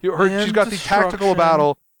 yeah. And She's got the tactical destruction.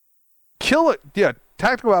 battle, kill it. Yeah,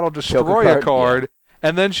 tactical battle, destroy a card, card,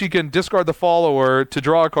 and then she can discard the follower to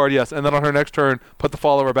draw a card. Yes, and then on her next turn, put the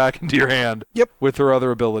follower back into your hand. Yep. With her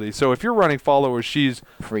other ability. So if you're running followers, she's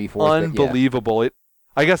Free force. Yeah. unbelievable.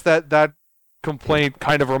 I guess that complaint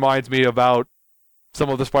kind of reminds me about some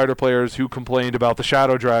of the Spider players who complained about the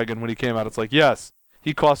Shadow Dragon when he came out. It's like, yes,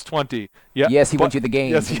 he costs 20. Yeah, Yes, he but- wants you the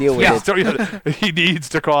game Yes, to deal with yeah, it. so he needs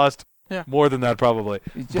to cost Yeah. more than that probably.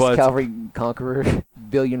 He's just but- Cavalry Conqueror,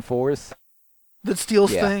 billion force. That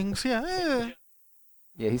steals Yeah. things. Yeah.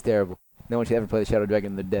 Yeah, he's terrible. No one should ever play the Shadow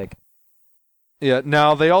Dragon in their deck. Yeah.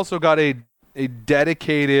 Now they also got a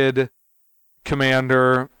dedicated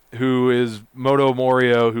commander who is Moto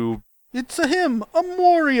Morio, who It's a him, a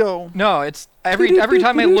Morio. No, it's every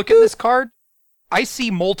time I look at this card, I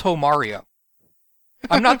see Molto Mario.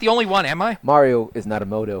 I'm not the only one, am I? Mario is not a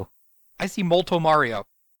Moto. I see Molto Mario.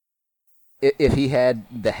 If he had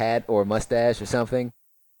the hat or mustache or something,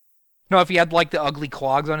 No, if he had like the ugly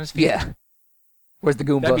clogs on his feet, yeah. Where's the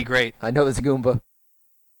Goomba? that'd be great. I know there's a Goomba.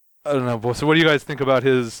 I don't know. So what do you guys think about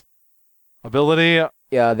his ability?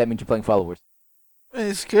 Yeah, that means you're playing followers.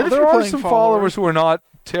 It's good if there you're are playing some followers who are not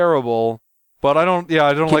terrible, but I don't. Yeah,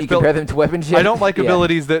 I don't Can like. you compare them to weapons yet? I don't like Yeah.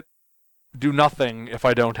 abilities that do nothing if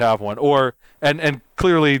I don't have one, or and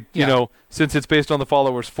clearly, Yeah. since it's based on the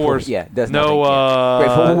follower's force, Yeah, does no nothing.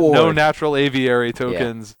 Grateful Reward. no natural aviary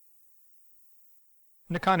tokens.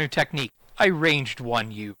 Nakanu technique. I ranged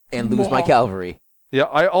one you. And lose my cavalry. Yeah,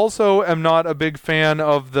 I also am not a big fan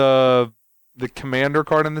of the commander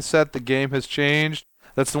card in the set. The game has changed.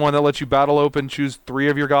 That's the one that lets you battle open, choose 3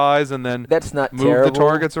 of your guys, and then That's not move terrible. the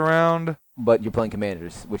targets around. But you're playing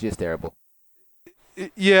commanders, which is terrible.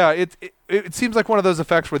 it seems like one of those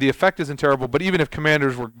effects where the effect isn't terrible, but even if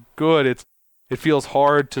commanders were good, it feels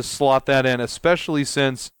hard to slot that in, especially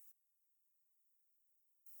since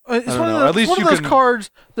It's I don't one know. of, At least one you of those can- cards.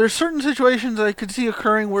 There's certain situations I could see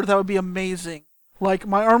occurring where that would be amazing. Like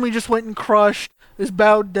my army just went and crushed, is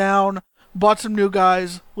bowed down, bought some new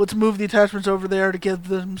guys. Let's move the attachments over there to give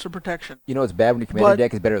them some protection. You know, it's bad when your commander But-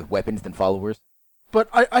 deck is better with weapons than followers. But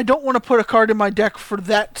I don't want to put a card in my deck for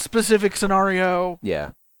that specific scenario.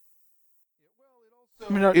 Yeah.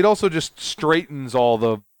 I mean, it also just straightens all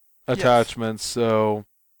the attachments. So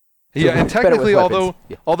yeah, and Better with technically, weapons.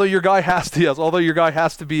 Yeah. although your guy has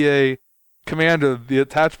to be a commander, the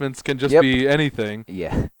attachments can just Yep. be anything,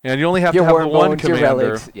 Yeah. and you only have Your to have the Warren one Bones, your commander.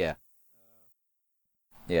 relics. Yeah.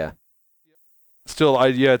 Yeah. Still,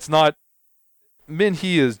 it's not.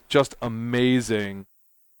 Min-He is just amazing,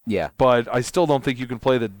 Yeah. but I still don't think you can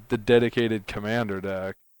play the dedicated commander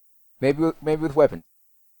deck. Maybe with weapons.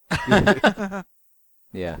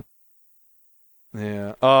 Yeah.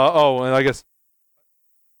 Yeah. And I guess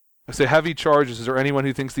I say heavy charges. Is there anyone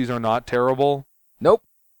who thinks these are not terrible? Nope.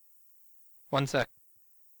 1 sec.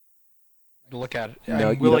 Look at it. No,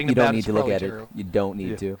 I'm you willing don't to bet need it's to look probably at it. terrible. You don't need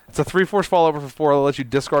Yeah. to. It's a 3-force follower for 4 that lets you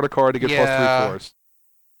discard a card to get plus Yeah. 3 force.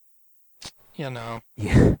 You know.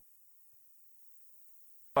 Yeah.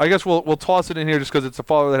 I guess we'll toss it in here just because it's a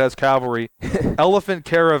follower that has cavalry. Elephant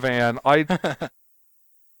Caravan.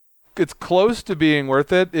 It's close to being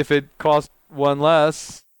worth it if it costs 1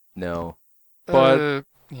 less. No. But-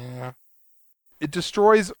 yeah. It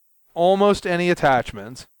destroys almost any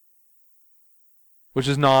attachment, which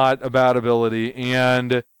is not a bad ability,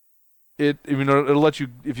 and it'll let you,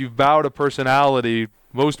 if you've bowed a personality,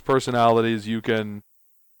 most personalities you can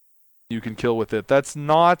kill with it. That's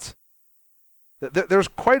not. There's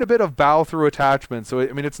quite a bit of bow through attachment, so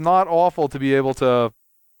it's not awful to be able to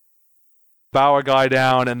bow a guy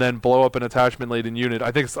down and then blow up an attachment laden unit.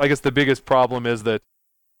 I guess the biggest problem is that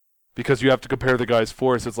because you have to compare the guy's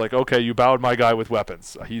force, it's like, okay, you bowed my guy with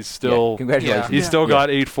weapons. He's still Yeah. Congratulations. he's Yeah. still got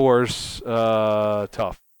 8 force.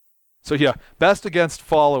 Tough. So yeah, best against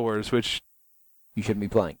followers, which You shouldn't be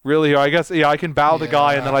playing. really, I guess, I can bow the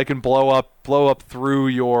guy and then Yeah. I can blow up through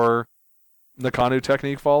your Nakanu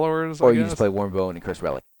technique followers. Or I you guess. just play Warm Bone and Curse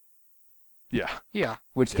Relic, Yeah, Yeah.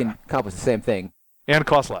 which can accomplish the same thing. and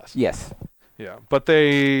cost less. Yes. Yeah, but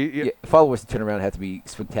they. Yeah. Followers turn around have to be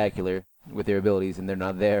spectacular with their abilities, and they're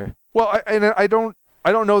not there. Well, I don't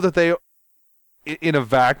know that they, in a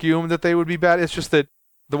vacuum, that they would be bad. It's just that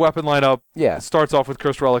the weapon lineup Yeah. starts off with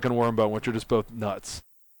Cursed Relic and Wormbone, which are just both nuts.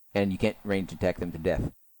 And you can't range attack them to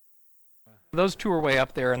death. Those two are way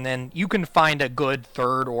up there, and then you can find a good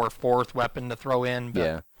 3rd or 4th weapon to throw in, but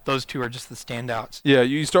Yeah. those two are just the standouts. Yeah,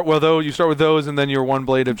 you start with those, and then your one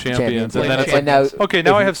blade of champions, and then it's and like, now, okay,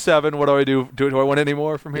 now if I have 7. What do I do? Do I want any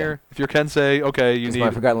more from Yeah. here? If you're Kensei, okay, you is need.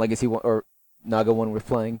 my Forgotten Legacy one or Naga one worth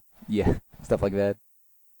playing? Yeah, stuff like that.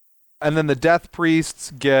 And then the Death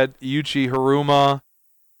Priests get Yuchi Haruma.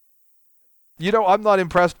 I'm not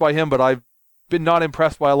impressed by him, but I've been not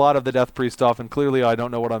impressed by a lot of the Death Priest stuff, and clearly I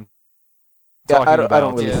don't know what I'm Yeah, talking I don't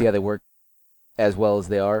about. really Yeah. see how they work as well as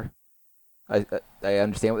they are. I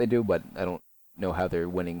understand what they do, but I don't know how they're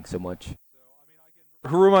winning so much.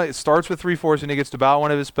 Haruma starts with 3 force, and he gets to bow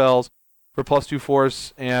one of his spells for plus 2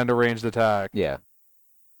 force and a ranged attack. Yeah.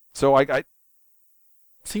 So I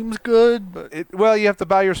Seems good, but you have to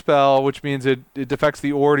bow your spell, which means it defects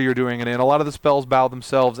the order you're doing it in. A lot of the spells bow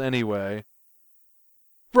themselves anyway.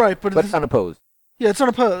 right. But But unopposed. yeah, it's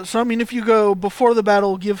unopposed. So I mean, if you go before the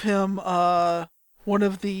battle, give him one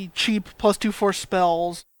of the cheap plus 2 force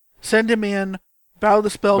spells, send him in, bow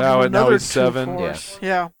the spell, Bow give it, him now another he's 2 7. force.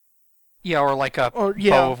 Yeah. Yeah, or like a Or bow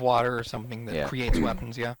yeah. of water or something that Yeah. creates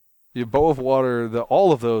weapons, yeah. You bow of water,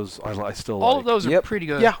 all of those I still All like. of those are Yep. pretty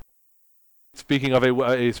good. Yeah. Speaking of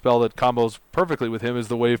a spell that combos perfectly with him is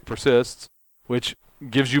the Wave Persists, which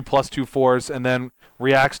gives you plus 2 force and then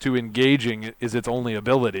reacts to engaging is its only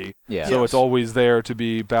ability. Yeah. So Yes. it's always there to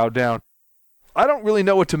be bowed down. I don't really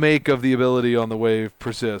know what to make of the ability on the Wave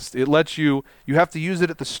Persist. It lets you have to use it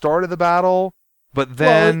at the start of the battle, but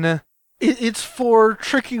then It's for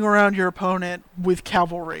tricking around your opponent with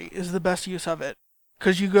cavalry is the best use of it.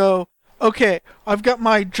 Because you go, okay, I've got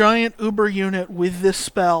my giant Uber unit with this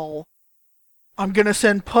spell. I'm going to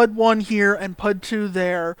send Pud 1 here and Pud 2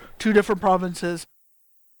 there, 2 different provinces.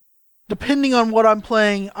 Depending on what I'm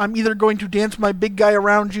playing, I'm either going to dance my big guy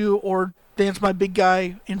around you or dance my big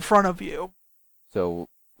guy in front of you. So,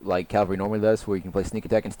 like Cavalry normally does, where you can play Sneak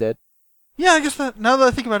Attack instead? Yeah, I guess that, now that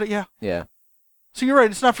I think about it, yeah. Yeah. So you're right,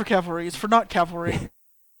 it's not for cavalry, it's for not cavalry.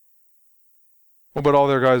 but all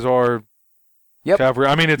their guys are Yep. cavalry.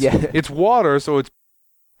 I mean, it's Yeah. it's water, so it's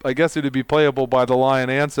I guess it'd be playable by the Lion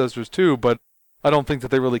ancestors too, but I don't think that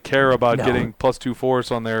they really care about No. getting +2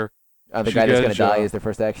 force on their. The guy that's going to die Shugenja. is their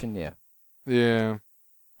first action? Yeah. Yeah.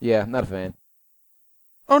 Yeah, not a fan.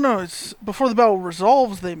 Oh no, it's before the battle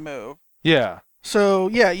resolves they move. Yeah. So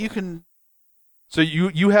yeah, you can. So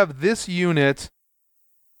you have this unit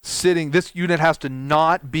sitting. This unit has to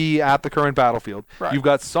not be at the current battlefield. Right. You've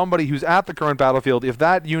got somebody who's at the current battlefield. If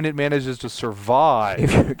that unit manages to survive,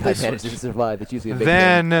 If your guy They manages to switch. survive, that's usually a big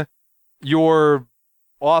thing. then your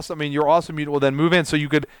awesome unit will then move in. So you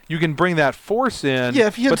can bring that force in. Yeah,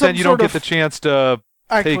 if you had but some then you don't sort get of the chance to.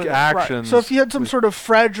 act take with it, right. actions So if you had some with- sort of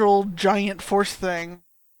fragile giant force thing,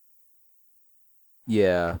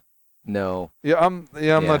 Yeah. No. Yeah, I'm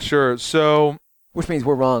Yeah. not sure. So. Which means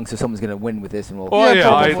we're wrong, so someone's going to win with this, and we'll... Oh Yeah,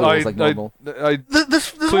 yeah, totally. It's like normal. I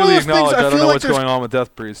this is one of clearly those things. acknowledge I I don't feel know like what's there's going on with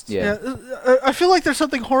Death Priest. Yeah. I feel like there's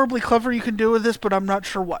something horribly clever you can do with this, but I'm not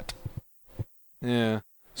sure what. Yeah.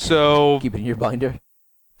 So Keep it in your binder.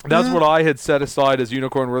 that's Mhm. what I had set aside as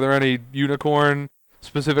unicorn. Were there any unicorn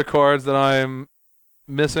specific cards that I'm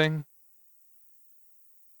missing?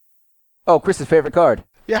 Oh, Chris's favorite card.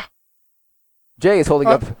 Yeah. Jay is holding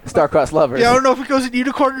up Star-Crossed Lovers. Yeah, I don't know if it goes in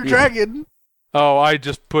unicorn or Yeah. dragon. Oh, I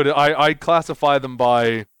just put it. I classify them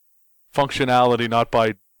by functionality, not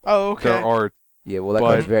by Oh, their okay. art. Yeah, well, that But-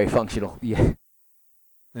 card's very functional. Yeah.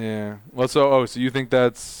 Yeah. Well, so you think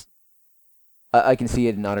that's? I can see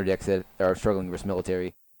it in honor decks that are struggling versus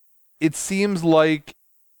military. It seems like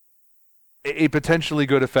a potentially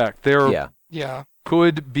good effect. There Yeah. Yeah.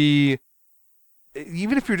 could be,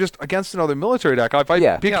 even if you're just against another military deck. If I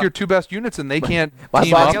Yeah. pick Yeah. your two best units and they can't My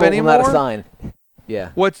team box up will not anymore, assign.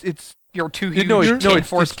 Yeah. what's it's Your two You huge know, chain no, it's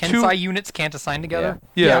force two- Kensai units can't assign together.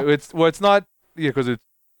 yeah, it's not because it's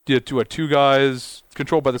two guys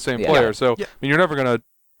controlled by the same Yeah. player. So Yeah. I mean, you're never gonna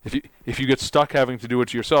if you get stuck having to do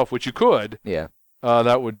it yourself, which you could, Yeah.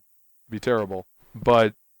 that would be terrible.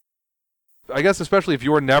 But I guess especially if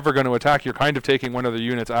you're never going to attack, you're kind of taking one of the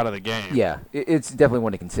units out of the game. Yeah. It's definitely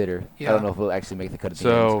one to consider. I Yeah. don't know if we'll actually make the cut at the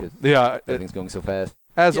So end yeah, because everything's going so fast.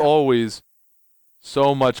 as Yeah. always,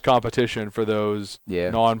 so much competition for those Yeah.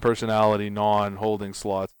 non-personality, non-holding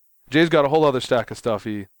slots. Jay's got a whole other stack of stuff.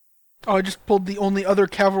 Oh, I just pulled the only other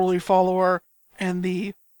cavalry follower and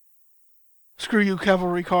the screw you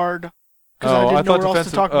cavalry card because I didn't know where else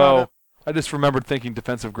to talk about it. I just remembered thinking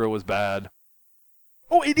defensive grill was bad.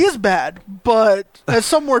 Oh, it is bad, but as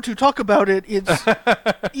somewhere to talk about it, it's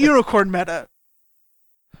unicorn meta.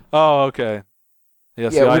 Oh, okay. Yeah,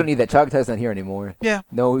 see, Yeah, we I- don't need that. Chagotay's not here anymore. Yeah.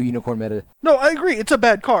 No unicorn meta. No, I agree. It's a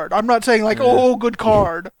bad card. I'm not saying like, Yeah. oh, good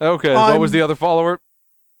card. okay, what was the other follower?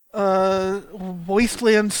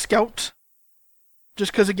 Wasteland Scout.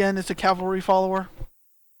 Just because, again, it's a cavalry follower.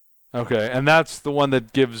 Okay, and that's the one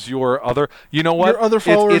that gives your other. You know what? Your other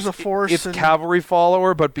It's- followers it's, a force. It's and, cavalry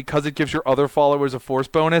follower, but because it gives your other followers a force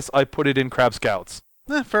bonus, I put it in Crab Scouts.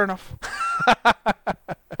 fair enough.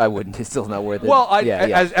 I wouldn't. It's still not worth it. Well, yeah,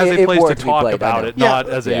 yeah. as It- a it place to warrants to be talk played, I about know. it, Yeah. not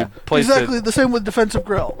as Yeah. a place Exactly the same with Defensive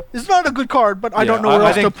Grill. It's not a good card, but I Yeah, don't know where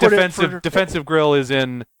else I to think put defensive, it. For, defensive grill is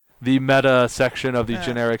in the meta section of the Yeah.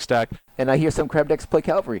 generic stack. And I hear some crab decks play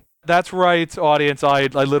cavalry. That's right, audience. I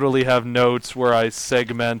literally have notes where I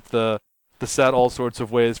segment the set all sorts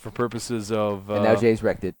of ways for purposes of. And now Jay's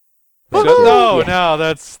wrecked it. So- Woohoo! no, Yeah. no,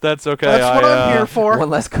 that's okay. That's what I'm here for. One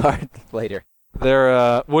less card later.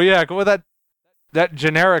 They're well, yeah. Go with that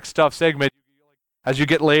generic stuff segment. As you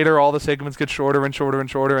get later, all the segments get shorter and shorter and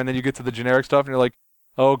shorter, and then you get to the generic stuff, and you're like,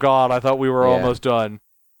 "Oh God, I thought we were Yeah. almost done."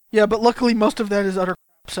 Yeah, but luckily most of that is utter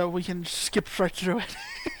crap, so we can skip right through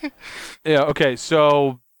it. Yeah. Okay.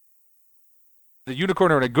 So the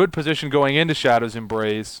unicorn are in a good position going into Shadow's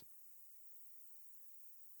Embrace.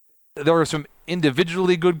 There are some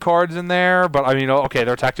individually good cards in there, but I mean, okay,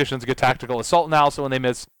 their tacticians get tactical assault now, so when they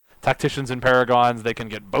miss tacticians and paragons, they can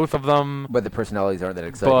get both of them. But the personalities aren't that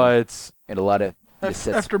exciting. But and a lot of the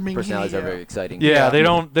sets After Mingy, personalities are yeah. very exciting. yeah, they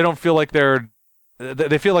don't feel like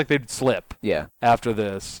they feel like they'd slip Yeah. after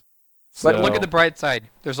this. But So- Look at the bright side.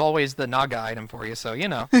 There's always the Naga item for you, so you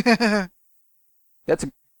know. That's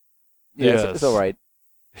a... Yeah, Yes. it's all right.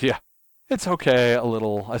 yeah, it's okay a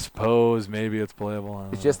little, I suppose. Maybe it's playable. I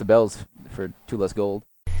don't It's know. just the bells for 2 less gold.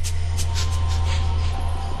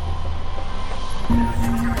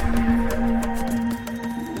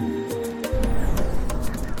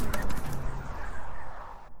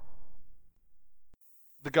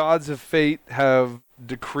 The gods of fate have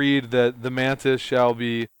decreed that the mantis shall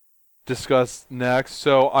be discussed next.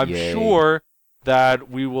 So I'm Yay. sure that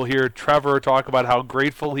we will hear Trevor talk about how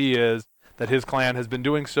grateful he is that his clan has been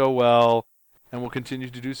doing so well and will continue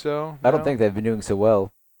to do so. I don't No? think they've been doing so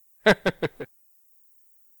well.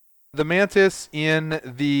 the Mantis in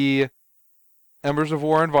the Embers of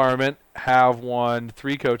War environment have won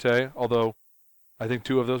 3 Kote, although I think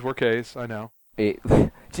 2 of those were Ks, I know. Gee,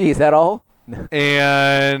 is that all?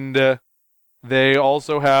 And they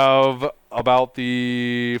also have about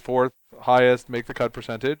the 4th highest make the cut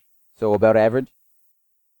percentage. So about average?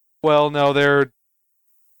 Well, no, they're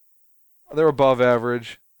above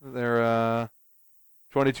average. They're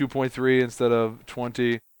 22.3 instead of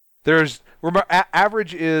 20. Remember,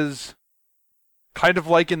 average is kind of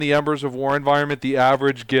like in the Embers of War environment. The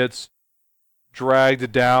average gets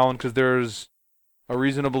dragged down because there's a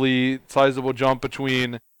reasonably sizable jump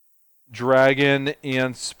between Dragon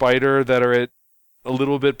and Spider that are at a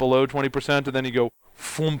little bit below 20%, and then you go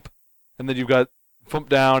thump, and then you've got thump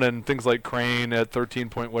down and things like Crane at 13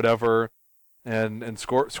 point whatever, and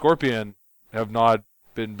Scorpion have not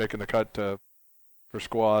been making the cut for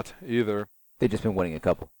squat either. They've just been winning a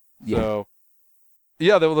couple. Yeah. So,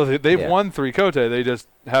 yeah, they've Yeah. won 3 Kote. They just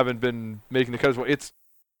haven't been making the cut as well.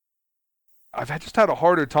 I've just had a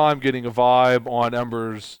harder time getting a vibe on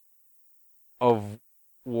Embers of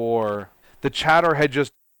War. The chatter had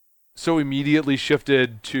just so immediately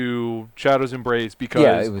shifted to Shadow's Embrace because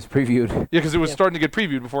Yeah, it was previewed. it was starting to get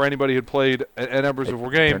previewed before anybody had played an Embers of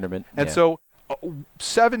War game. Tournament. And yeah. so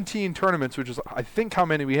 17 tournaments, which is I think how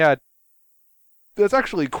many we had. That's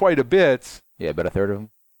actually quite a bit Yeah, about a third of them.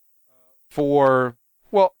 for,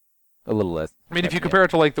 well, A little less. I mean, if you Yeah. compare it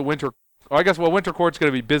to like the winter, Winter Court's going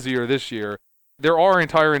to be busier this year. There are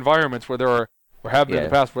entire environments where there are, or have been in the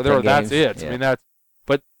past, where 10 that's games, it. yeah. I mean,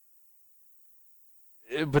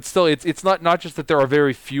 but still, it's not just that there are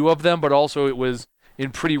very few of them, but also it was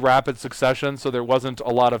in pretty rapid succession, so there wasn't a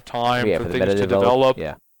lot of time Yeah, for the things meta to develop.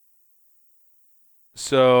 Yeah.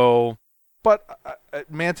 So, but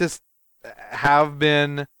Mantis have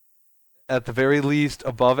been at the very least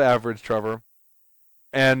above average, Trevor.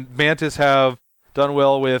 And Mantis have done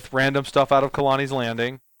well with random stuff out of Kalani's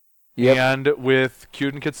Landing Yep. and with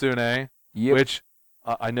Kyuden Kitsune, Yep. which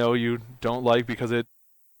I know you don't like because it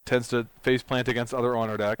tends to face plant against other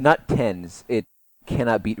honor decks. Not tens. It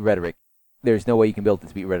cannot beat Rhetoric. There's no way you can build it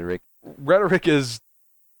to beat Rhetoric. Rhetoric is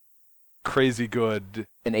crazy good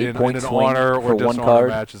An in 8-point an swing honor or for one dishonor card.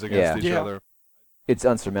 matches against each Yeah. other. It's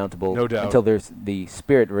unsurmountable. No doubt. Until there's the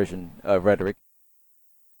Spirit version of Rhetoric.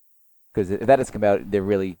 Because if that has come out,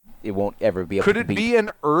 it won't ever be able Could to it beat. be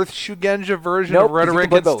an Earth Shugenja version Nope, of 'cause you can Rhetoric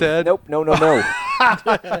play both. instead? Nope, no.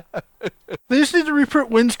 They just need to reprint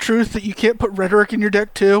Wind's Truth that you can't put Rhetoric in your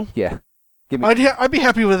deck too. Yeah. Give me. I'd be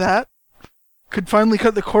happy with that. Could finally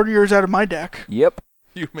cut the courtiers out of my deck. Yep.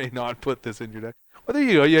 You may not put this in your deck. Well, there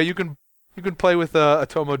you go. Yeah, you can play with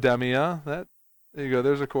Atomo Demia. There you go.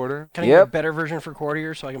 There's a quarter. Can I get a Yep. better version for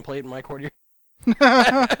Courtier so I can play it in my Courtier?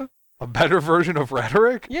 A better version of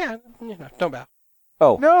Rhetoric? Yeah, don't bow.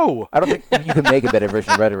 Oh, No. I don't think you can make a better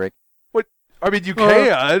version of Rhetoric. I mean, you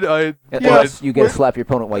Uh, can. Unless you get to slap your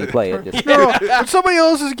opponent while you play it. Just, No, when somebody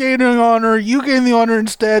else is gaining honor, you gain the honor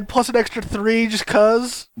instead, plus an extra 3 just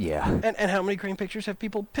cuz. yeah. And how many Crane pictures have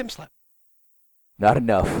people pimp slapped? Not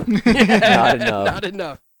enough. Not enough. Not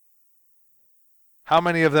enough. How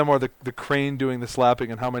many of them are the Crane doing the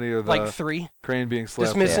slapping, and how many are the Like 3. Crane being slapped?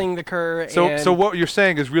 Dismissing the cur. So, and so what you're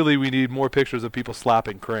saying is really we need more pictures of people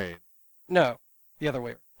slapping Crane. No, the other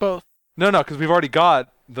way. Both. No, because we've already got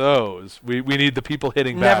those. We need the people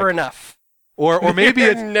hitting back. Never enough. Or maybe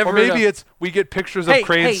it's Never enough. we get pictures of Hey,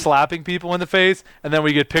 Crane hey. slapping people in the face, and then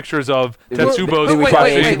we get pictures of They would- Tetsubo's they would face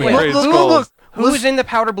probably- facing wait, Crane's look, skulls. look, Who's in the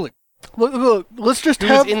powder blue? Look, let's just Who's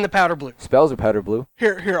have in the powder blue? Spells are powder blue.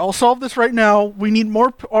 Here, I'll solve this right now. We need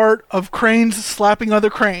more art of cranes slapping other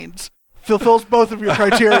cranes. Fulfills both of your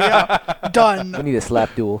criteria. We Done. need a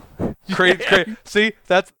slap duel. Crane. See,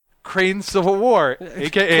 that's Crane Civil War,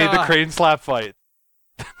 aka the God. Crane slap fight.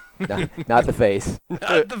 Not the face.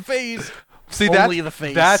 Not the face. See, Only the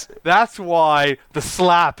face. That's why the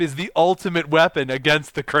slap is the ultimate weapon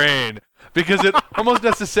against the Crane, because it almost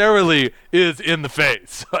necessarily is in the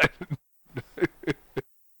face.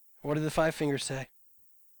 What did the 5 fingers say?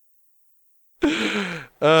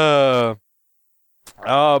 But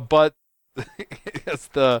yes,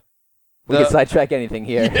 We can sidetrack anything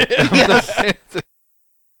here.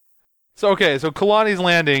 So Kalani's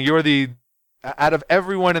Landing, you're out of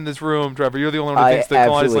everyone in this room, Trevor, you're the only one who I thinks that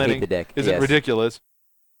Kalani's absolutely hate Landing the deck. isn't yes. ridiculous.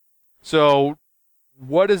 So,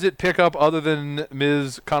 what does it pick up other than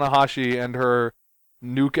Ms. Kanahashi and her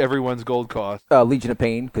nuke everyone's gold cost? Legion of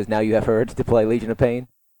Pain, because now you have her to play Legion of Pain.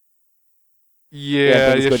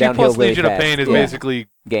 Yeah, things go she downhill plus really Legion of fast. Pain is Yeah. basically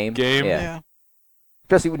Game. game. Yeah. Yeah.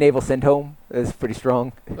 Especially with Naval Send Home. It's pretty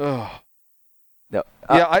strong. Ugh. No.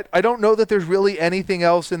 Yeah, I don't know that there's really anything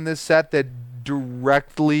else in this set that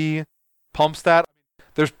directly pumps that.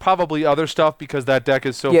 There's probably other stuff because that deck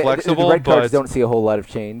is so yeah, flexible. the red but cards don't see a whole lot of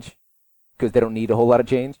change because they don't need a whole lot of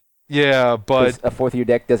change. yeah, 'Cause but a fourth of your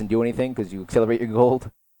deck doesn't do anything because you accelerate your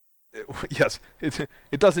gold. yes, it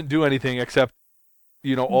doesn't do anything except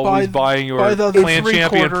always buying your by the other clan champion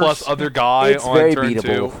three-quarters. plus other guy It's on very turn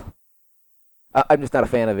beatable. 2. I'm just not a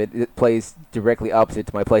fan of it. It plays directly opposite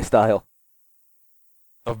to my play style.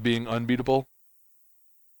 Of being unbeatable.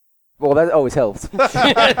 Well, that always helps.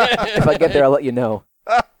 If I get there, I'll let you know.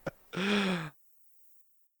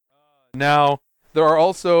 Now there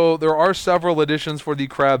are several additions for the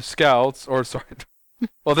Crab Scouts, or sorry,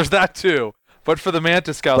 well there's that too, but for the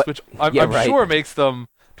Manta Scouts, But- which I'm yeah, right. sure makes them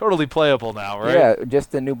totally playable now, right? Yeah,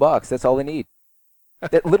 just a new box. That's all they need.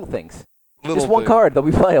 Little things. Little Just one thing. card, they'll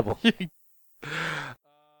be playable.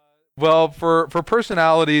 Well, for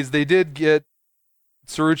personalities, they did get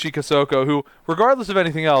Tsuruchi Kasoko, who, regardless of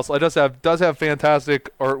anything else, does have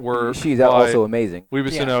fantastic artwork. She's by also amazing.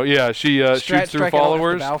 Weebasuno. Yeah, she shoots through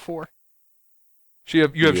followers. You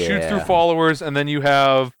shoot through Yeah. followers, and then you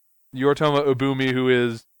have Yoritomo Ubumi, who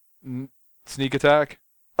is sneak attack.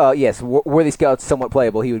 Yes, were these scouts somewhat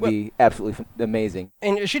playable, he would be absolutely amazing.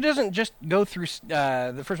 And she doesn't just go through.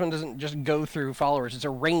 The first one doesn't just go through followers. It's a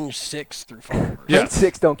range 6 through followers. Yeah. Range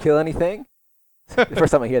 6 don't kill anything. The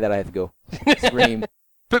first time I hear that, I have to go scream.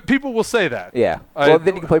 But people will say that. Yeah. Well,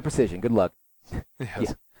 then you can play precision. Good luck. Yes.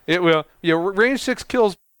 Yeah. It will. Yeah, range 6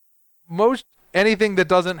 kills most anything that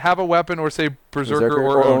doesn't have a weapon or say Berserker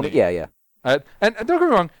or Oni. Yeah, yeah. And don't get me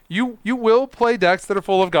wrong, you will play decks that are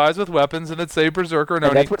full of guys with weapons and that say Berserker and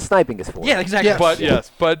And Oni. that's what sniping is for. Yeah, exactly. Yes. But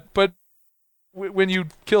yes, but when you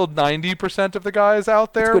killed 90% of the guys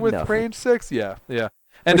out there good with enough. range 6, yeah.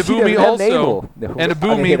 And But she Ibumi doesn't have also, naval. No, and I didn't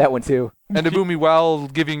Ibumi- hear that one too. and Ibumi, while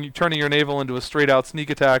turning your naval into a straight out sneak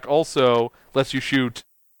attack, also lets you shoot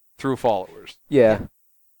through followers. Yeah.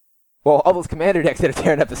 Well, all those commander decks that are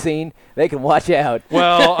tearing up the scene, they can watch out.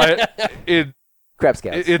 Well, Crab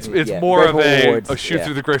Scouts. it's Yeah. more of Grateful Rewards, a shoot yeah.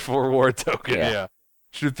 through the Grateful Reward token. Yeah. Yeah.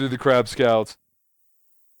 Shoot through the Crab Scouts.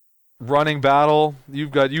 Running battle.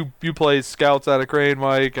 You've got you play scouts out of Crane,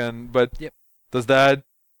 Mike, but Yep. does that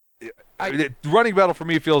running battle for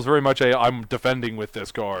me feels very much I'm defending with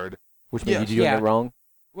this card. Which means Yes. you're doing Yeah. it wrong.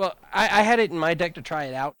 Well, I had it in my deck to try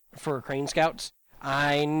it out for Crane Scouts.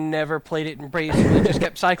 I never played it and basically just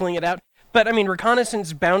kept cycling it out. But, I mean,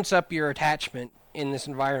 Reconnaissance bounce up your attachment in this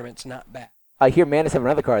environment's not bad. I hear Manus have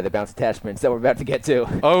another card that bounce attachments that we're about to get to.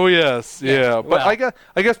 Oh yes, Yeah. yeah. But Well,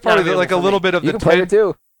 I guess part of not it, like a available for little me. bit of You the can play her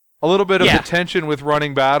too. a little bit of Yeah. the tension with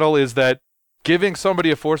running battle is that giving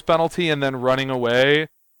somebody a force penalty and then running away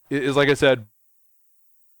is, like I said,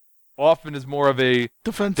 often is more of a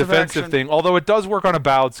Defensive defensive action. thing. Although it does work on a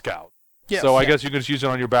bowed scout, Yes. so I Yeah. guess you can just use it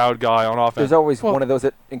on your bowed guy on offense. There's always Well- one of those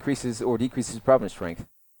that increases or decreases province strength.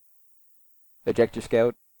 Eject your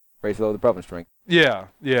scout, raise low the province strength. Yeah,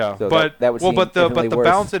 yeah. So but that would seem but the infinitely worse.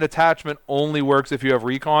 bounce and attachment only works if you have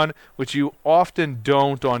recon, which you often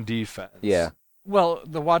don't on defense. Yeah. Well,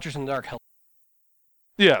 the Watchers in the Dark help.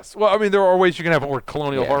 Yes. Well, I mean, there are ways you can have, or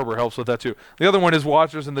Colonial Yeah. Harbor helps with that too. The other one is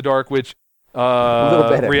Watchers in the Dark, which little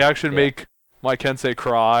better. reaction Yeah. make my Kensei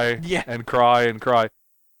cry Yeah. and cry and cry.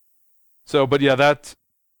 So, but yeah, that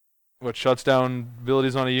what shuts down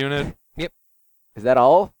abilities on a unit. Is that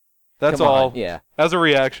all? That's Come on. all Yeah. as a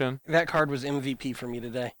reaction. That card was MVP for me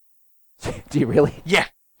today. Do you really? Yeah.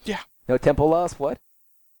 No tempo loss? What?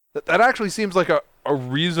 That actually seems like a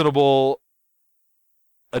reasonable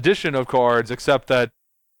addition of cards, except that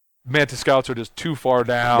Manta Scouts are just too far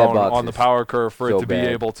down box on the is power curve for it so to be bad.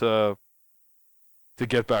 able to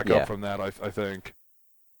get back Yeah. up from that. I think.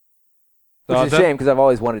 Which is a then- shame because I've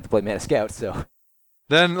always wanted to play Mana Scout. So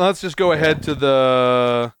Then let's just go ahead to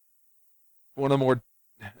the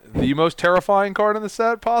the most terrifying card in the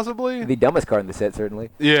set, possibly. the dumbest card in the set, certainly.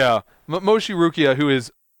 Yeah, Moshi Rukia, who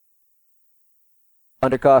is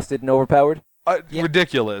Undercosted and overpowered. Yeah.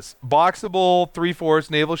 ridiculous. Boxable, 3/4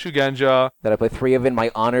 Naval Shugenja, That I play 3 of in my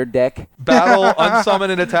honored deck. battle, unsummon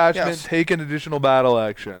an attachment, Yes. take an additional battle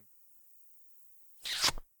action.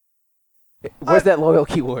 Where's that loyal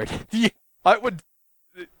keyword? I would,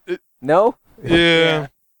 No? yeah.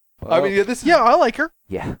 I Well, mean, yeah, this is, Yeah, I like her.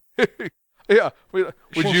 yeah. yeah. Would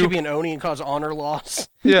Shouldn't you? she be an Oni and cause honor loss?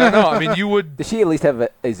 Yeah, no. I mean, you would. Does she at least have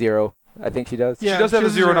a 0? I think she does. Yeah, she does have she a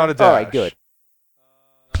has a 0, zero. not a dash. All right, good.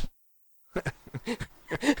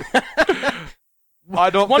 I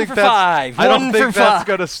don't One think for that's. 5. I don't One think for that's 5.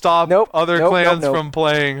 gonna stop Nope, other nope, clans nope. from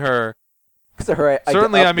playing her. So her, I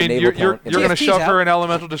Certainly, get I up the mean, naval you're count and- going to TFT's shove her out. in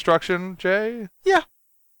elemental destruction, Jay? Yeah.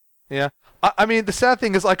 Yeah. I mean, the sad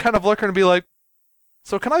thing is, I kind of look at her and be like,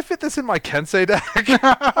 So can I fit this in my Kensei deck?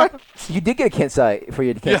 You did get a Kensai for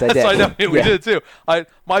your Kensai Yes, deck. I know. We Yeah. did too.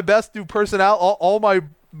 My best new all my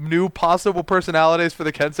new possible personalities for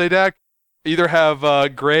the Kensei deck either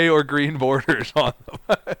have gray or green borders on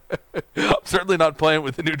them. I'm certainly not playing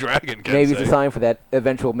with the new dragon Kensei. Maybe it's a sign for that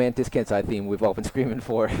eventual Mantis Kensai theme we've all been screaming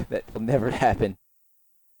for that will never happen.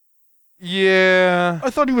 Yeah. I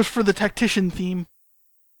thought he was for the tactician theme.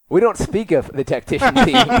 We don't speak of the tactician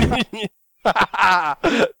theme.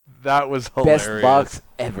 That was hilarious. Best box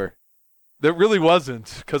ever. That really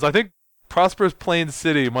wasn't, because I think Prosperous Plains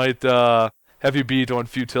City might have you beat on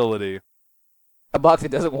futility. A box that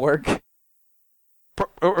doesn't work.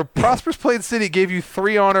 Prosperous Plains City gave you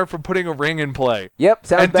 3 honor for putting a ring in play. Yep,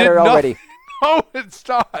 sounds And better did already. No, it's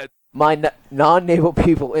not. My non-naval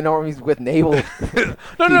people in armies with naval No,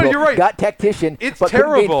 people you're right. got tactician, It's but couldn't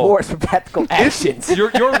gain terrible. force for tactical actions. You're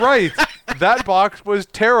right. That box was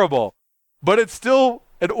terrible, but it's still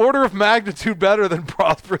an order of magnitude better than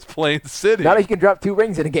Prosperous Plains City. Now that you can drop 2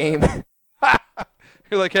 rings in a game.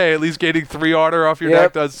 You're like, hey, at least gaining 3 honor off your Yep.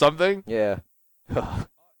 deck does something. Yeah.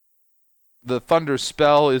 The Thunder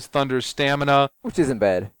spell is Thunder Stamina, Which isn't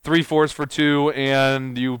bad. 3 force for 2,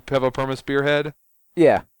 and you have a Perma Spearhead.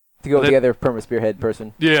 Yeah. To go Well, together, perma spearhead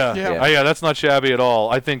person. Yeah. Yeah. Yeah, that's not shabby at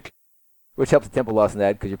all. I think, Which helps the tempo loss in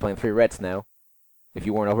that because you're playing 3 rets now. If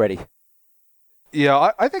you weren't already.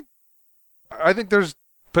 yeah, I think there's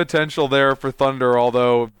potential there for Thunder,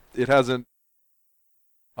 although it hasn't.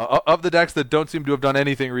 Of the decks that don't seem to have done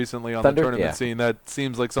anything recently on Thunder? the tournament Yeah. scene, that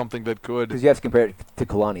seems like something that could. Because you have to compare it to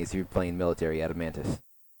Kalani if you're playing military out of Mantis.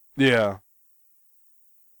 Yeah.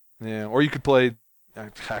 Yeah, or you could play.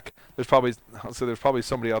 Heck, there's probably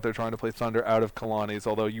somebody out there trying to play Thunder out of Kalani's,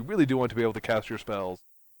 although you really do want to be able to cast your spells.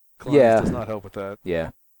 Kalani's Yeah. does not help with that.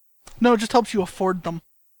 Yeah. No, it just helps you afford them.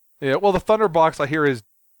 Yeah, well, the Thunder box I hear is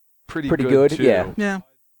pretty Pretty good, too. yeah. Yeah.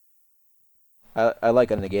 I like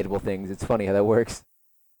unnegatable things. It's funny how that works.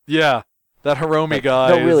 Yeah, that Hiromi Like, guy.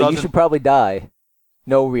 no, really, you doesn't- should probably die.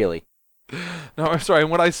 No, really. No, I'm sorry.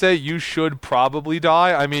 When I say you should probably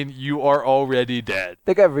die, I mean you are already dead.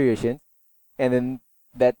 They got variations. And then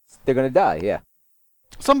they're going to die, yeah.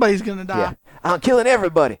 Somebody's gonna die. Yeah. I'm killing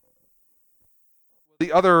everybody.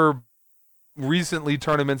 The other recently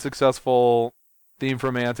tournament successful theme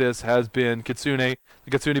for Mantis has been Kitsune.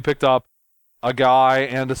 The Kitsune picked up a guy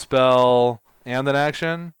and a spell and an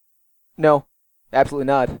action. No, absolutely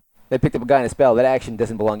not. They picked up a guy in a spell. That action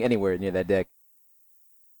doesn't belong anywhere near that deck.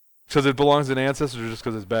 Because it belongs in Ancestors or just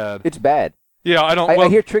because it's bad? It's bad. Yeah, I don't. I well,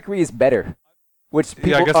 hear Trickery is better. Which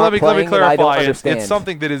people yeah, I guess aren't let me playing, and I don't clarify. understand. It's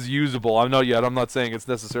something that is usable. I'm not saying it's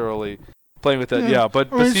necessarily playing with that. Yeah. Yeah, but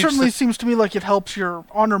I mean, it Besiege certainly seems to me like it helps your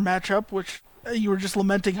honor matchup, which you were just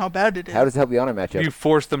lamenting how bad it is. How does it help the honor matchup? you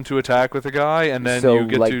force them to attack with a guy, and then so, you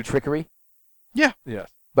get like to Trickery? yes.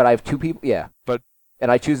 But I have 2 people? Yeah. But- And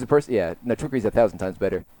I choose the person? Yeah. No, Trickery's 1,000 times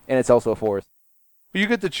better. And it's also a force. You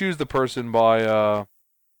get to choose the person by.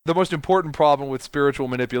 The most important problem with spiritual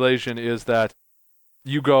manipulation is that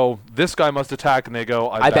you go, this guy must attack, and they go,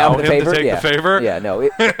 I bow the him favor. to take Yeah. the favor. Yeah, no.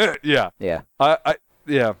 It, Yeah. yeah.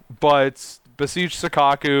 Yeah. But Besiege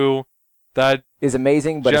Sakaku, that Is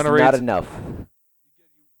amazing, but it's not Generates- enough.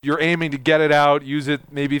 you're aiming to get it out, use it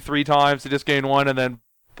maybe 3 times to just gain 1, and then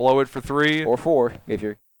blow it for 3. Or 4, if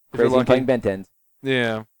you're If you're crazy and lucky. playing Bentens.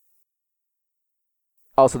 Yeah.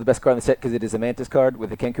 Also the best card in the set because it is a Mantis card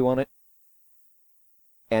with a Kenku on it.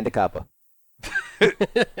 And a Kappa.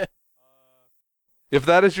 If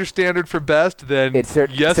that is your standard for best, then It yes,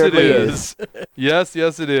 it certainly is. Yes,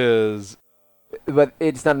 it is. But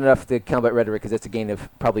it's not enough to combat Rhetoric because it's a gain of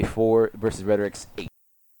probably 4 versus Rhetoric's 8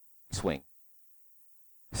 swing.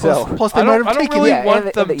 So, Plus they I might don't have taken really Yeah, and want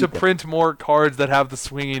they them eat to them. print more cards that have the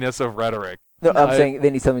swinginess of Rhetoric. no, I'm I- saying they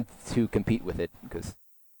need something to compete with it because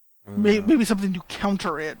maybe something to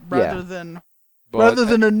counter it rather than But-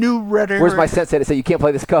 a new rhetoric. where's my sensei to say you can't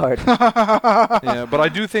play this card? yeah, but I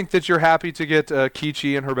do think that you're happy to get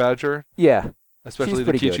Kichi and her Badger, Yeah. especially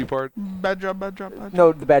the pretty Kichi good. part. Bad job, bad job, bad job.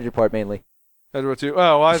 No, the Badger part mainly. Badger too.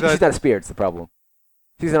 Oh, I She's thought not a spirit, it's the problem.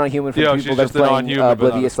 She's not non-human for Yeah, the she's people that are just a playing non-human, but not a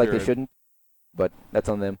Oblivious like they spirit. shouldn't. But that's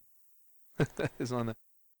on them. is on the.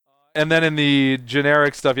 And then in the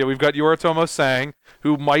generic stuff, yeah, we've got Yoritomo Sang,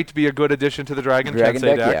 who might be a good addition to the Dragon Dragon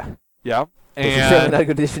Tensei deck, deck. yeah. Yeah. It's certainly And not a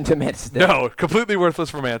good addition to Mantis deck. no, completely worthless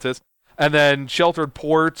for Mantis. And then Sheltered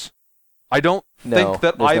Port. I don't No, think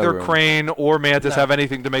that there's no either room. Crane or Mantis No. have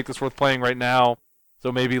anything to make this worth playing right now.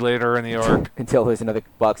 So maybe later in the arc. Until there's another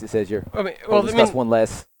box that says you're I mean, we'll discuss one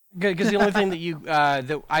less. because the only thing that you that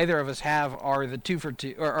either of us have are the 2 for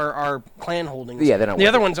 2 or our clan holdings. Yeah, they're not The worth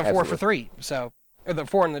other it. ones are 4 for Absolutely. 3. So, or the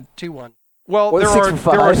 4 and the 2-1. Well, Or there 6 are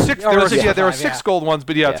for there are 5. six Or there the are, 6 yeah, for there are 5, 6 yeah. gold ones,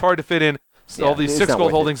 but yeah, it's Yeah. hard to fit in Yeah, all these it's 6 not gold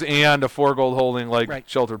worth it. holdings and a 4 gold holding like Right.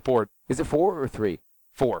 Sheltered Port. Is it 4 or 3?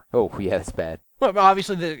 4. Oh, yeah, that's bad. Well, but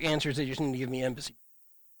obviously the answer is they just need to give me embassy.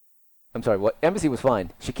 I'm sorry, what? Embassy was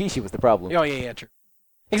fine. Shikishi was the problem. Oh yeah, true.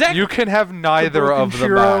 Exactly. You can have neither broken of them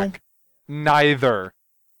Shiro. back. Neither.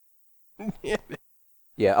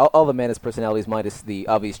 Yeah, all the Manus personalities minus the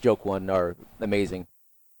obvious joke one are amazing.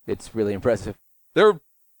 It's really impressive. They're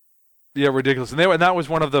ridiculous. And that was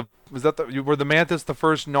one of the were the Mantis the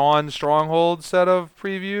first non-stronghold set of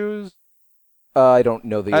previews? I don't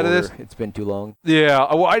know the Out of order. this- It's been too long.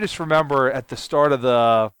 Yeah. Well, I just remember at the start of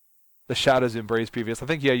the Shadows Embrace previous. I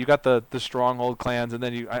think you got the stronghold clans, and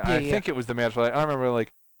then I Yeah. think it was the Mantis. I remember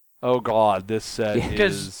like, oh god, this set Yeah.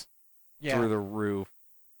 'Cause- is Yeah. through the roof.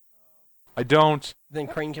 I don't Then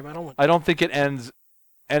Crane came out on one. think it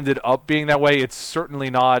ended up being that way. It's certainly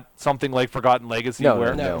not something like Forgotten Legacy No,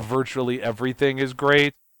 where no. virtually everything is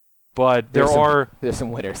great. But there There's some- are There's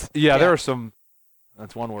some winners. yeah, Yeah. there are some.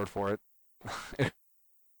 That's one word for it.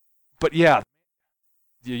 But yeah,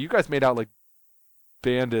 you guys made out like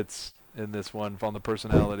bandits in this one on the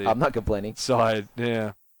personality I'm not complaining. side.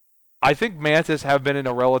 Yeah, I think Mantis have been in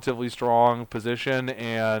a relatively strong position,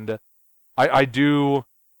 and I do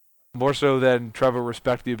more so than Trevor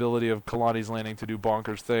respect the ability of Kalani's Landing to do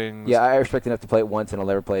bonkers things. Yeah, I respect enough to play it once, and I'll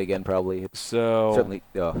never play again. Probably. It's So certainly.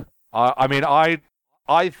 I mean,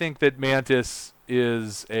 I think that Mantis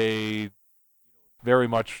is a very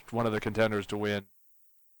much one of the contenders to win.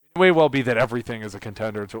 It may well be that everything is a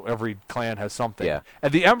contender, so every clan has something. Yeah.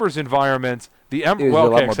 And the Embers environment, It was well, a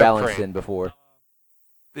lot okay, more except balanced Crane. than before.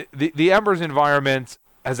 The Embers environment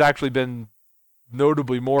has actually been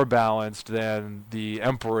notably more balanced than the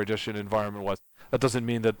Emperor Edition environment was. That doesn't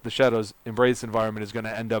mean that the Shadows Embrace environment is going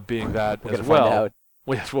to end up being that We're as gonna well. find out.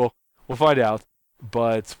 Well, yes, we'll find out.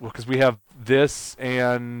 But because we have this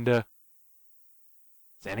and is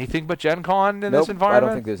anything but Gen Con in Nope, this environment? I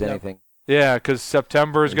don't think there's Nope. anything. Yeah, because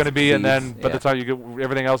September is It's going to be, and then seeds, by the yeah. time you get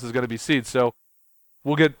everything else is going to be seeds. So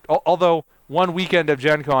we'll get. Although one weekend of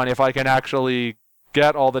Gen Con, if I can actually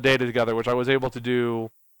get all the data together, which I was able to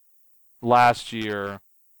do last year,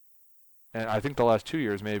 and I think the last 2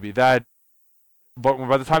 years maybe. But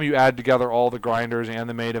by the time you add together all the grinders and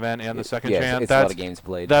the main event and the second yeah, chance, it's a lot that's of games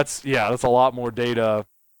played. that's a lot more data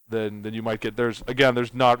than you might get. There's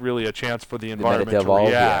not really a chance for the environment meta to to evolve,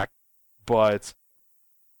 yeah. react, but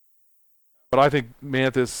I think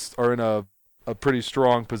Mantis are in a pretty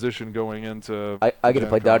strong position going into. I get to Gen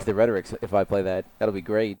play Con. Dodge the Rhetorics if I play that. That'll be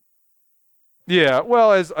great. Yeah,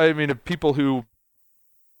 well, if people who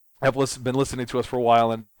have been listening to us for a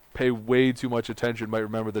while and pay way too much attention might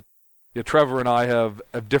remember that Trevor and I have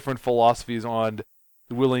different philosophies on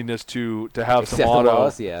the willingness to have some Accept the auto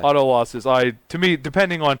loss, yeah. auto losses. To me,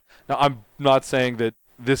 depending on now, I'm not saying that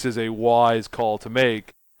this is a wise call to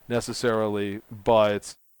make necessarily,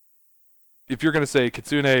 but if you're going to say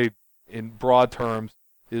Kitsune in broad terms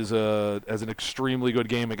is as an extremely good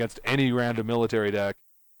game against any random military deck,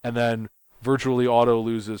 and then virtually auto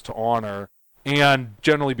loses to Honor and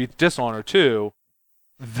generally beats Dishonor too,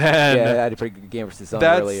 then Yeah, I had a pretty good game versus Sun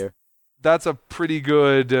that's- earlier. that's a pretty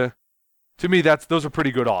good. To me, those are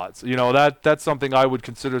pretty good odds. That's something I would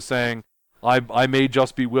consider saying. I may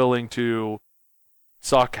just be willing to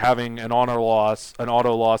suck having an auto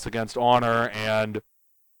loss against Honor and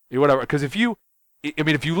whatever. Because if you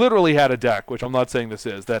literally had a deck, which I'm not saying this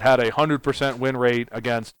is, that had 100% win rate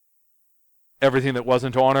against everything that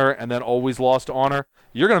wasn't Honor and then always lost to Honor,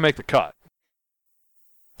 you're gonna make the cut.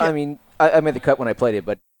 I mean, I made the cut when I played it,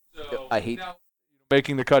 but I hate.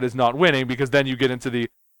 Making the cut is not winning because then you get into the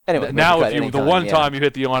Anyway, now make if the you cut the one yeah. time you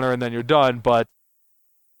hit the Honor and then you're done, but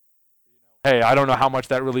hey, I don't know how much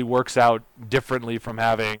that really works out differently from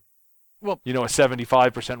having Well- a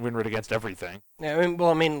 75% win rate against everything. Yeah, when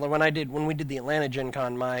we did the Atlanta Gen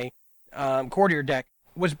Con, my Courtier deck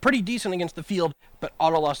was pretty decent against the field, but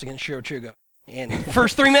auto lost against Shirochugo. And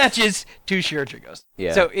first 3 matches, 2 Shirochugos.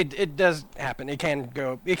 Yeah. So it does happen. It can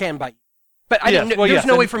bite you. But Yes, well, there's yes,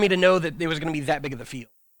 no way and- for me to know that it was going to be that big of the field.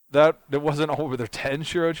 That there wasn't were there 10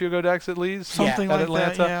 Shirochugo decks at least? Something at like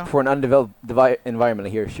Atlanta? that, yeah. For an undeveloped environment, I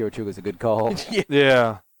hear Shirochuga is a good call. Yeah.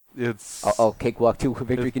 Yeah, it's I'll cakewalk 2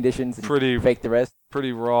 victory It's conditions and pretty fake the rest.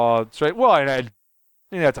 pretty raw, straight. Well, I didn't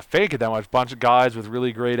have to fake it that much. Bunch of guys with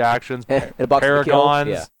really great actions. In a box for the kill,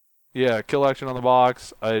 Paragons. Yeah, kill action on the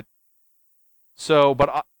box. I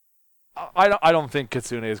don't think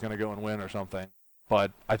Kitsune is going to go and win or something.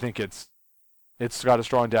 But I think it's got a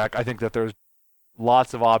strong deck. I think that there's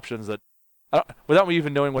lots of options that, without me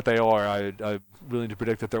even knowing what they are, I'm willing to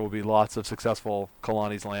predict that there will be lots of successful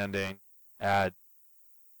Kalani's Landing at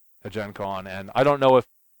at Gen Con, and I don't know if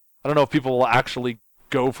people will actually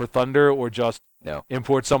go for Thunder or just No.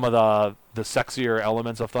 import some of the sexier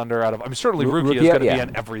elements of Thunder out of. I mean, certainly Ru- Rukia is Rukia, going to yeah. be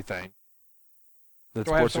in everything. That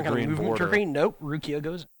Do I have sports some a kind of green movement border. trickery? Nope. Rukia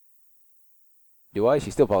goes. Do I?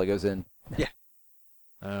 She still probably goes in.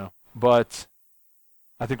 But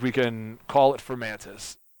I think we can call it for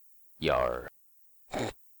Mantis. Yar.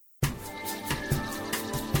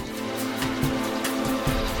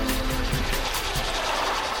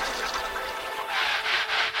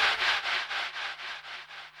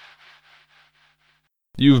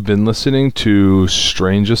 You've been listening to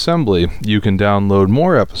Strange Assembly. You can download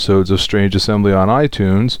more episodes of Strange Assembly on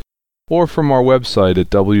iTunes or from our website at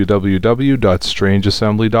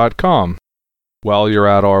www.strangeassembly.com. While you're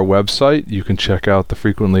at our website, you can check out the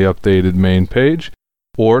frequently updated main page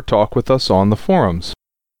or talk with us on the forums.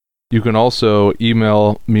 You can also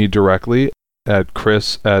email me directly at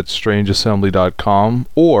chris@strangeassembly.com,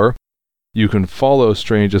 or you can follow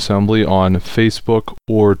Strange Assembly on Facebook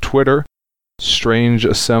or Twitter. Strange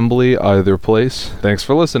Assembly, either place. Thanks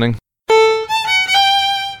for listening.